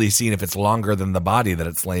usually seen if it's longer than the body that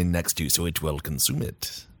it's laying next to, so it will consume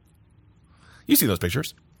it. You see those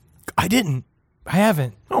pictures? I didn't. I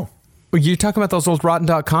haven't. Oh. Were you talking about those old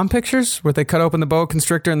Rotten.com pictures where they cut open the boa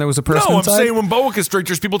constrictor and there was a person No, inside? I'm saying when boa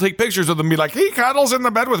constrictors, people take pictures of them and be like, he cuddles in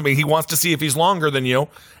the bed with me. He wants to see if he's longer than you.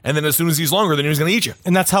 And then as soon as he's longer than you, he's going to eat you.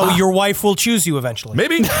 And that's how your wife will choose you eventually.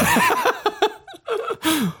 Maybe.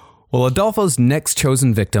 Well, Adolfo's next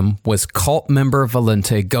chosen victim was cult member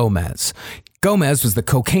Valente Gomez. Gomez was the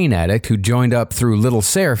cocaine addict who joined up through Little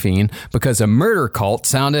Seraphine because a murder cult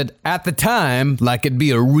sounded, at the time, like it'd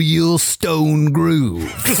be a real stone groove.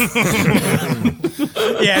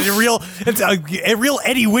 Yeah, it's a real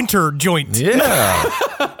Eddie Winter joint. Yeah.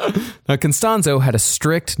 Now, Constanzo had a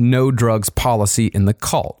strict no drugs policy in the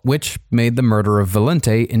cult, which made the murder of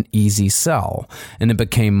Valente an easy sell. And it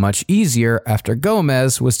became much easier after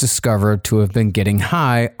Gomez was discovered to have been getting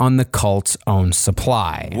high on the cult's own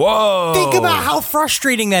supply. Whoa. Think about how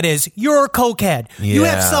frustrating that is. You're a cokehead. You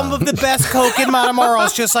have Yeah. some of the best coke in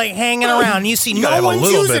Matamoros just like hanging around. And you see gotta no have a one's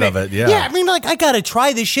little using bit it. of it, yeah. Yeah, I mean, like, I gotta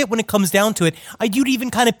try this shit when it comes down to it. You'd even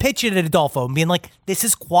kind of pitch it at Adolfo and being like, this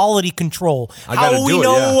is quality control. I How gotta will we do it,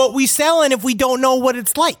 know yeah. what we selling if we don't know what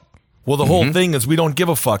it's like? Well, the whole thing is we don't give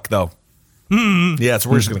a fuck, though. Yeah, so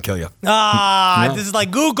we're just going to kill you. This is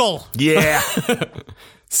like Google. Yeah.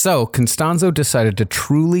 So, Constanzo decided to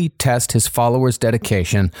truly test his followers'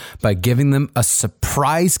 dedication by giving them a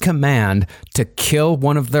surprise command to kill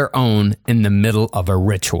one of their own in the middle of a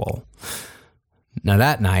ritual. Now,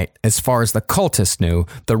 that night, as far as the cultists knew,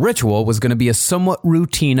 the ritual was going to be a somewhat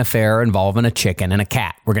routine affair involving a chicken and a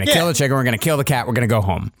cat. We're going to kill the chicken, we're going to kill the cat, we're going to go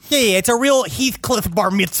home. Yeah, it's a real Heathcliff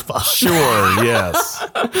bar mitzvah. Sure, yes.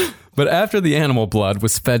 But after the animal blood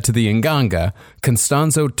was fed to the Inganga,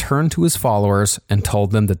 Constanzo turned to his followers and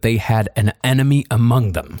told them that they had an enemy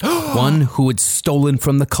among them. One who had stolen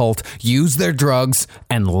from the cult, used their drugs,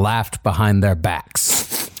 and laughed behind their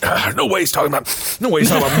backs. No way he's talking about me, It's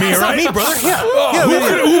not right? me, brother. Yeah.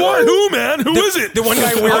 Who, man? Who is it? The one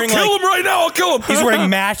guy wearing, I'll kill like- him right now. I'll kill him. He's wearing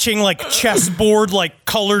matching, like, chessboard, like,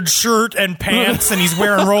 colored shirt and pants, and he's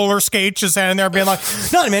wearing roller skates, just standing there being like,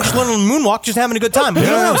 nothing, man, just went on a moonwalk, just having a good time. But you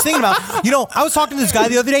know what I was thinking about? I was talking to this guy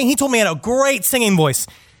the other day, and he told me he had a great singing voice.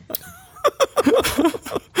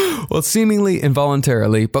 Well, seemingly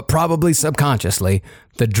involuntarily, but probably subconsciously,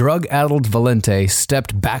 the drug-addled Valente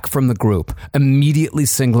stepped back from the group, immediately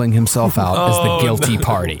singling himself out as the guilty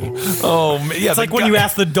party. Oh, yeah. It's like when you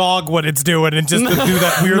ask the dog what it's doing and just to do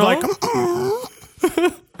that weird like...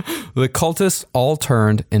 The cultists all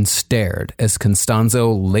turned and stared as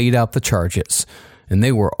Constanzo laid out the charges, and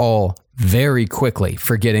they were all very quickly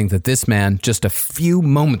forgetting that this man just a few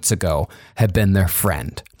moments ago had been their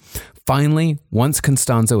friend. Finally, once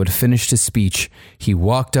Constanzo had finished his speech, he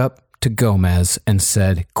walked up to Gomez and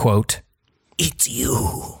said, quote, It's you,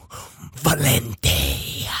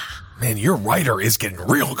 Valente. Man, your writer is getting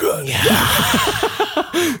real good.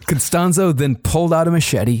 Constanzo then pulled out a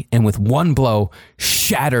machete and with one blow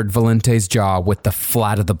shattered Valente's jaw with the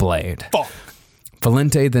flat of the blade. Fuck.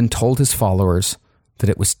 Valente then told his followers that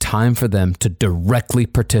it was time for them to directly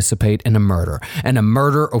participate in a murder, and a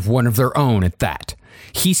murder of one of their own at that.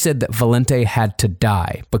 He said that Valente had to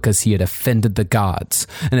die because he had offended the gods,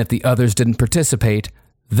 and if the others didn't participate,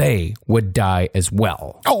 they would die as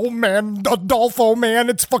well. Oh, man, Adolfo, man,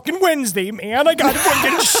 it's fucking Wednesday, man. I got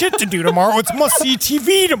fucking shit to do tomorrow. It's must-see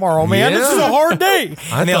TV tomorrow, man. Yeah. This is a hard day.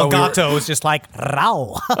 And El thought we were- Gato is just like,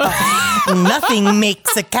 Rao. Nothing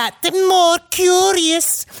makes a cat more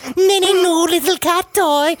curious than a new little cat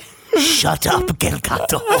toy. Shut up,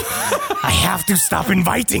 Gelgato. I have to stop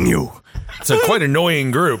inviting you. It's a quite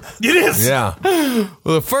annoying group. It is. Yeah.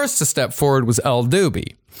 Well, the first to step forward was El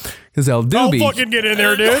Doobie. Because El Don't Doobie... fucking get in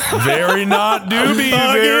there, dude. Very not Doobie.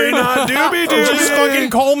 Very not Doobie, dude. Just fucking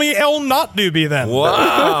call me El Not Doobie then.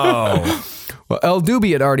 Wow. Well, El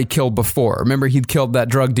Doobie had already killed before. Remember, he'd killed that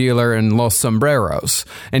drug dealer in Los Sombreros.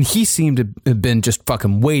 And he seemed to have been just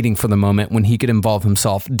fucking waiting for the moment when he could involve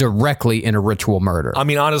himself directly in a ritual murder. I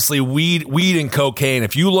mean, honestly, weed and cocaine.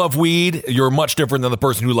 If you love weed, you're much different than the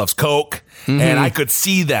person who loves coke. Mm-hmm. And I could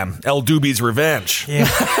see them. El Doobie's revenge. Yeah.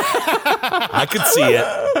 I could see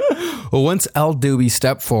it. Well, once El Doobie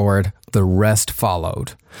stepped forward, the rest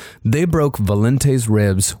followed. They broke Valente's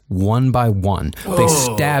ribs one by one. They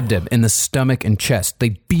stabbed him in the stomach and chest. They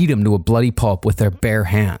beat him to a bloody pulp with their bare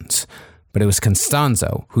hands. But it was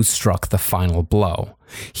Constanzo who struck the final blow.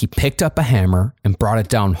 He picked up a hammer and brought it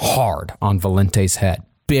down hard on Valente's head,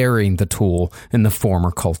 burying the tool in the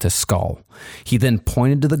former cultist's skull. He then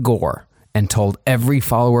pointed to the gore and told every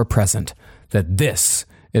follower present that this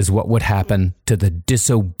is what would happen to the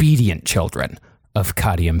disobedient children of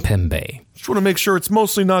Kadiampembe. Just want to make sure it's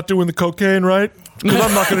mostly not doing the cocaine, right? Because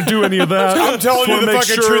I'm not going to do any of that. I'm telling you the make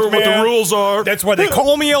fucking sure truth, what man. the rules are. That's why they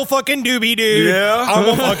call me El fucking Doobie, dude. Yeah? I'm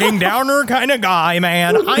a fucking downer kind of guy,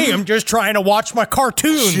 man. I am just trying to watch my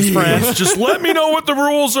cartoons, friends. Just let me know what the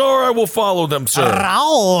rules are. I will follow them, sir.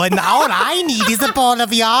 Rao, and all I need is a ball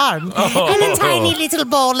of yarn and a tiny little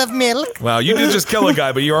bowl of milk. Wow, you did just kill a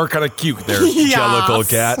guy, but you are kind of cute there, Yes. Jellicle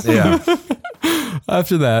Cat. Yeah.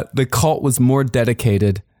 After that, the cult was more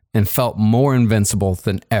dedicated and felt more invincible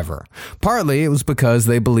than ever. Partly it was because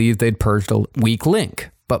they believed they'd purged a weak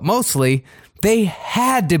link, but mostly they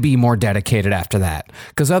had to be more dedicated after that,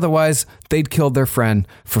 because otherwise they'd killed their friend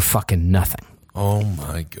for fucking nothing. Oh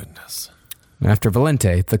my goodness. After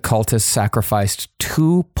Valente, the cultists sacrificed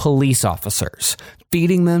 2 police officers,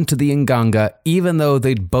 feeding them to the Nganga even though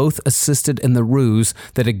they'd both assisted in the ruse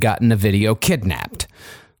that had gotten the video kidnapped.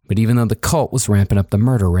 But even though the cult was ramping up the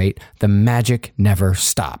murder rate, the magic never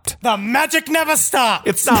stopped. The magic never stops.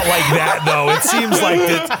 It's not like that, though. It seems like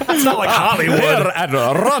it's not like Hollywood. At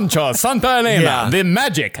Rancho Santa Elena, Yeah. the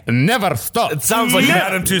magic never stopped. It sounds like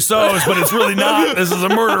Madame Tussauds, but it's really not. This is a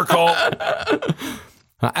murder cult.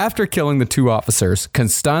 After killing the 2 officers,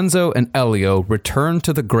 Constanzo and Elio returned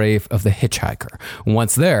to the grave of the hitchhiker.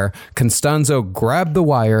 Once there, Constanzo grabbed the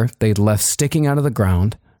wire they'd left sticking out of the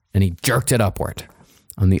ground, and he jerked it upward.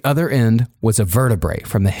 On the other end was a vertebrae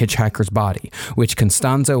from the hitchhiker's body, which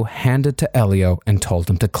Constanzo handed to Elio and told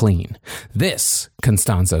him to clean. This,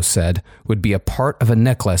 Constanzo said, would be a part of a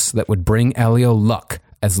necklace that would bring Elio luck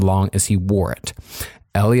as long as he wore it.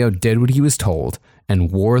 Elio did what he was told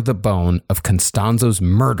and wore the bone of Constanzo's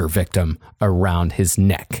murder victim around his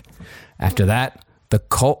neck. After that, the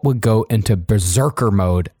cult would go into berserker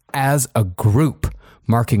mode as a group,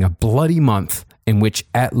 marking a bloody month in which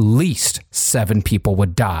at least 7 people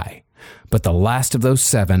would die. But the last of those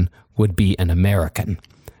 7 would be an American.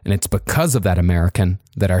 And it's because of that American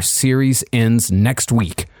that our series ends next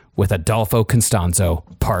week with Adolfo Constanzo,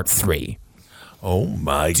 Part 3. Oh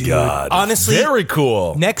my God. honestly, very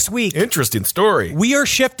cool. Next week, Interesting story. we are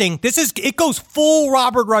shifting. It goes full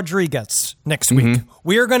Robert Rodriguez next week.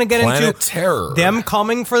 We are going to get Planet into Terror. them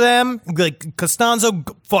coming for them, like Constanzo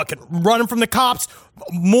fucking running from the cops,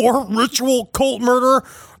 more ritual cult murder,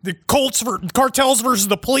 the cartels versus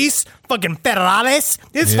the police, fucking federales.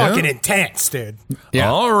 It's fucking intense, dude. Yeah.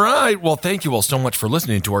 All right. Well, thank you all so much for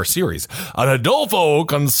listening to our series on Adolfo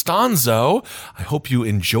Constanzo. I hope you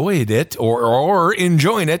enjoyed it or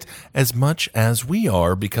enjoying it as much as we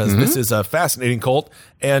are, because this is a fascinating cult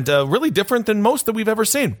and really different than most that we've ever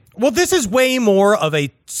seen. Well, this is way more of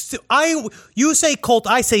you say cult,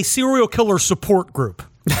 I say serial killer support group.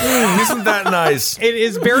 Isn't that nice? It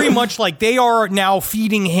is very much like they are now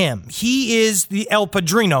feeding him. He is the El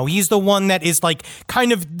Padrino. He's the one that is like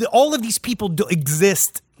kind of all of these people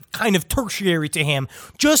exist kind of tertiary to him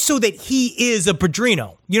just so that he is a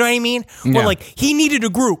Padrino. You know what I mean? Yeah. Or like he needed a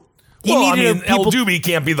group. El Doobie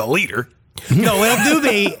can't be the leader. No, El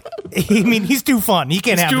Doobie, I mean, he's too fun. He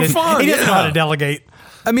can't have too this. fun, He doesn't know yeah. how to delegate.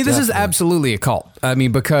 I mean, this is absolutely a cult. I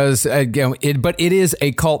mean, because but it is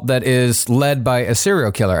a cult that is led by a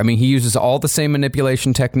serial killer. I mean, he uses all the same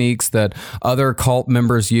manipulation techniques that other cult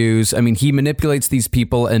members use. I mean, he manipulates these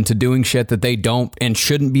people into doing shit that they don't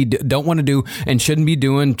want to do and shouldn't be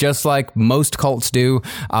doing, just like most cults do.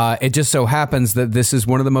 It just so happens that this is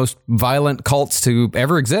one of the most violent cults to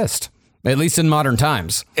ever exist. At least in modern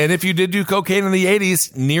times. And if you did do cocaine in the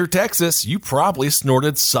 80s near Texas, you probably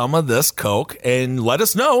snorted some of this coke. And let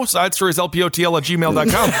us know,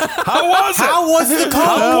 sidestorieslpotl@gmail.com. How was it? How was the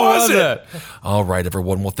cult? How was it? All right,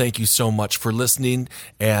 everyone. Well, thank you so much for listening.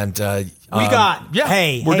 And Hey,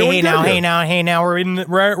 we're doing good here. hey now, we're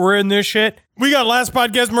in this shit. We got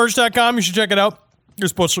lastpodcastmerch.com. You should check it out.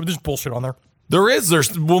 There's bullshit on there.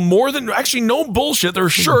 There's more than actually no bullshit.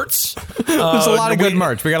 There's shirts. There's a lot of good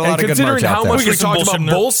merch. We got a lot of good merch Considering out how there. much we get some talked bullshit about in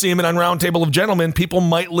there. bull semen on Roundtable of Gentlemen, people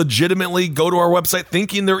might legitimately go to our website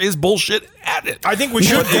thinking there is bullshit at it. I think we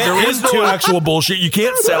should If there is no actual bullshit, you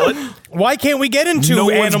can't sell it. Why can't we get into No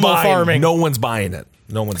one's animal buying. farming? No one's buying it.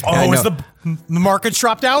 No one's buying Oh, it. is the market's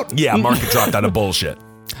dropped out? Yeah, market dropped out of bullshit.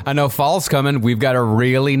 I know fall's coming. We've got a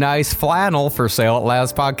really nice flannel for sale at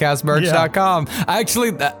lastpodcastmerch.com.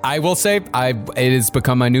 Actually, I will say it has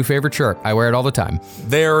become my new favorite shirt. I wear it all the time.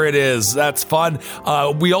 There it is. That's fun.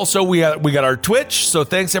 We got our Twitch. So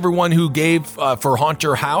thanks everyone who gave for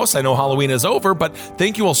Haunter House. I know Halloween is over, but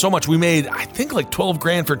thank you all so much. We made, I think, like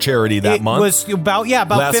 $12,000 for charity that month. It was about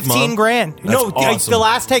Last 15 month. grand. That's No, awesome. the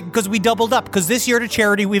last take, because we doubled up. Because this year to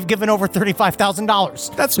charity, we've given over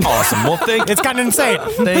 $35,000. That's awesome. Well, It's kind of insane.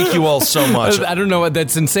 thank you all so much. I don't know what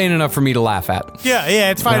that's insane enough for me to laugh at. Yeah,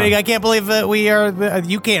 it's fine. I can't believe that we are.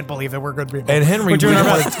 You can't believe that we're good people. And Henry, We're doing our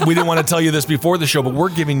best. we didn't want to tell you this before the show, but we're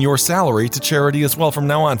giving your salary to charity as well from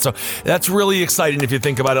now on. So that's really exciting if you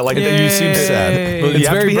think about it. Like you seem sad. Well, you It's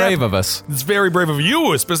have to very be brave happy. of us. It's very brave of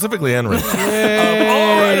you, specifically Henry. All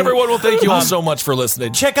right, everyone. Well, thank you all so much for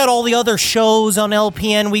listening. Check out all the other shows on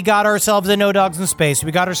LPN. We got ourselves a No Dogs in Space.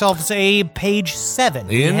 We got ourselves a Page 7.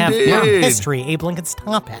 We have Indeed. History, Abe Lincoln's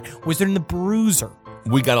Top Hat, Wizard and the Bruiser.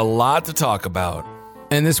 We got a lot to talk about.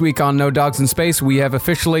 And this week on No Dogs in Space, we have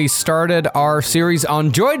officially started our series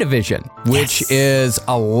on Joy Division, which is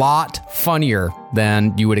a lot funnier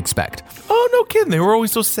than you would expect. Oh, no kidding. They were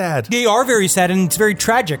always so sad. They are very sad and it's very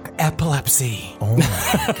tragic. Epilepsy. Oh,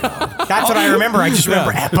 my God. That's what I remember. I just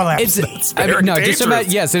remember epilepsy. very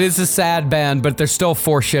dangerous. Yes, it is a sad band, but there's still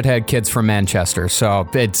 4 shithead kids from Manchester, so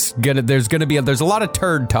there's a lot of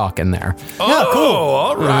turd talk in there. Oh, cool.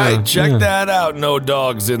 All right. Check that out. No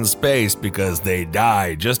Dogs in Space, because they die.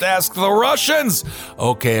 Just ask the Russians.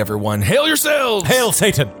 Okay, everyone. Hail yourselves. Hail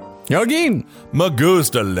Satan. Yogin.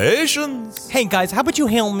 Magustalations. Hey guys, how about you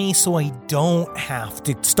hail me so I don't have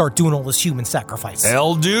to start doing all this human sacrifice?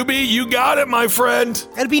 El Doobie, you got it, my friend.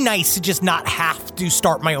 It'd be nice to just not have to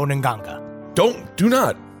start my own Nganga. Do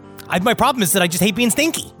not. My problem is that I just hate being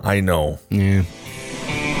stinky. I know. Yeah.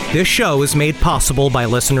 This show is made possible by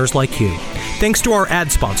listeners like you. Thanks to our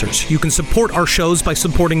ad sponsors, you can support our shows by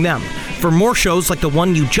supporting them. For more shows like the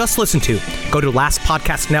one you just listened to, go to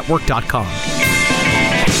lastpodcastnetwork.com.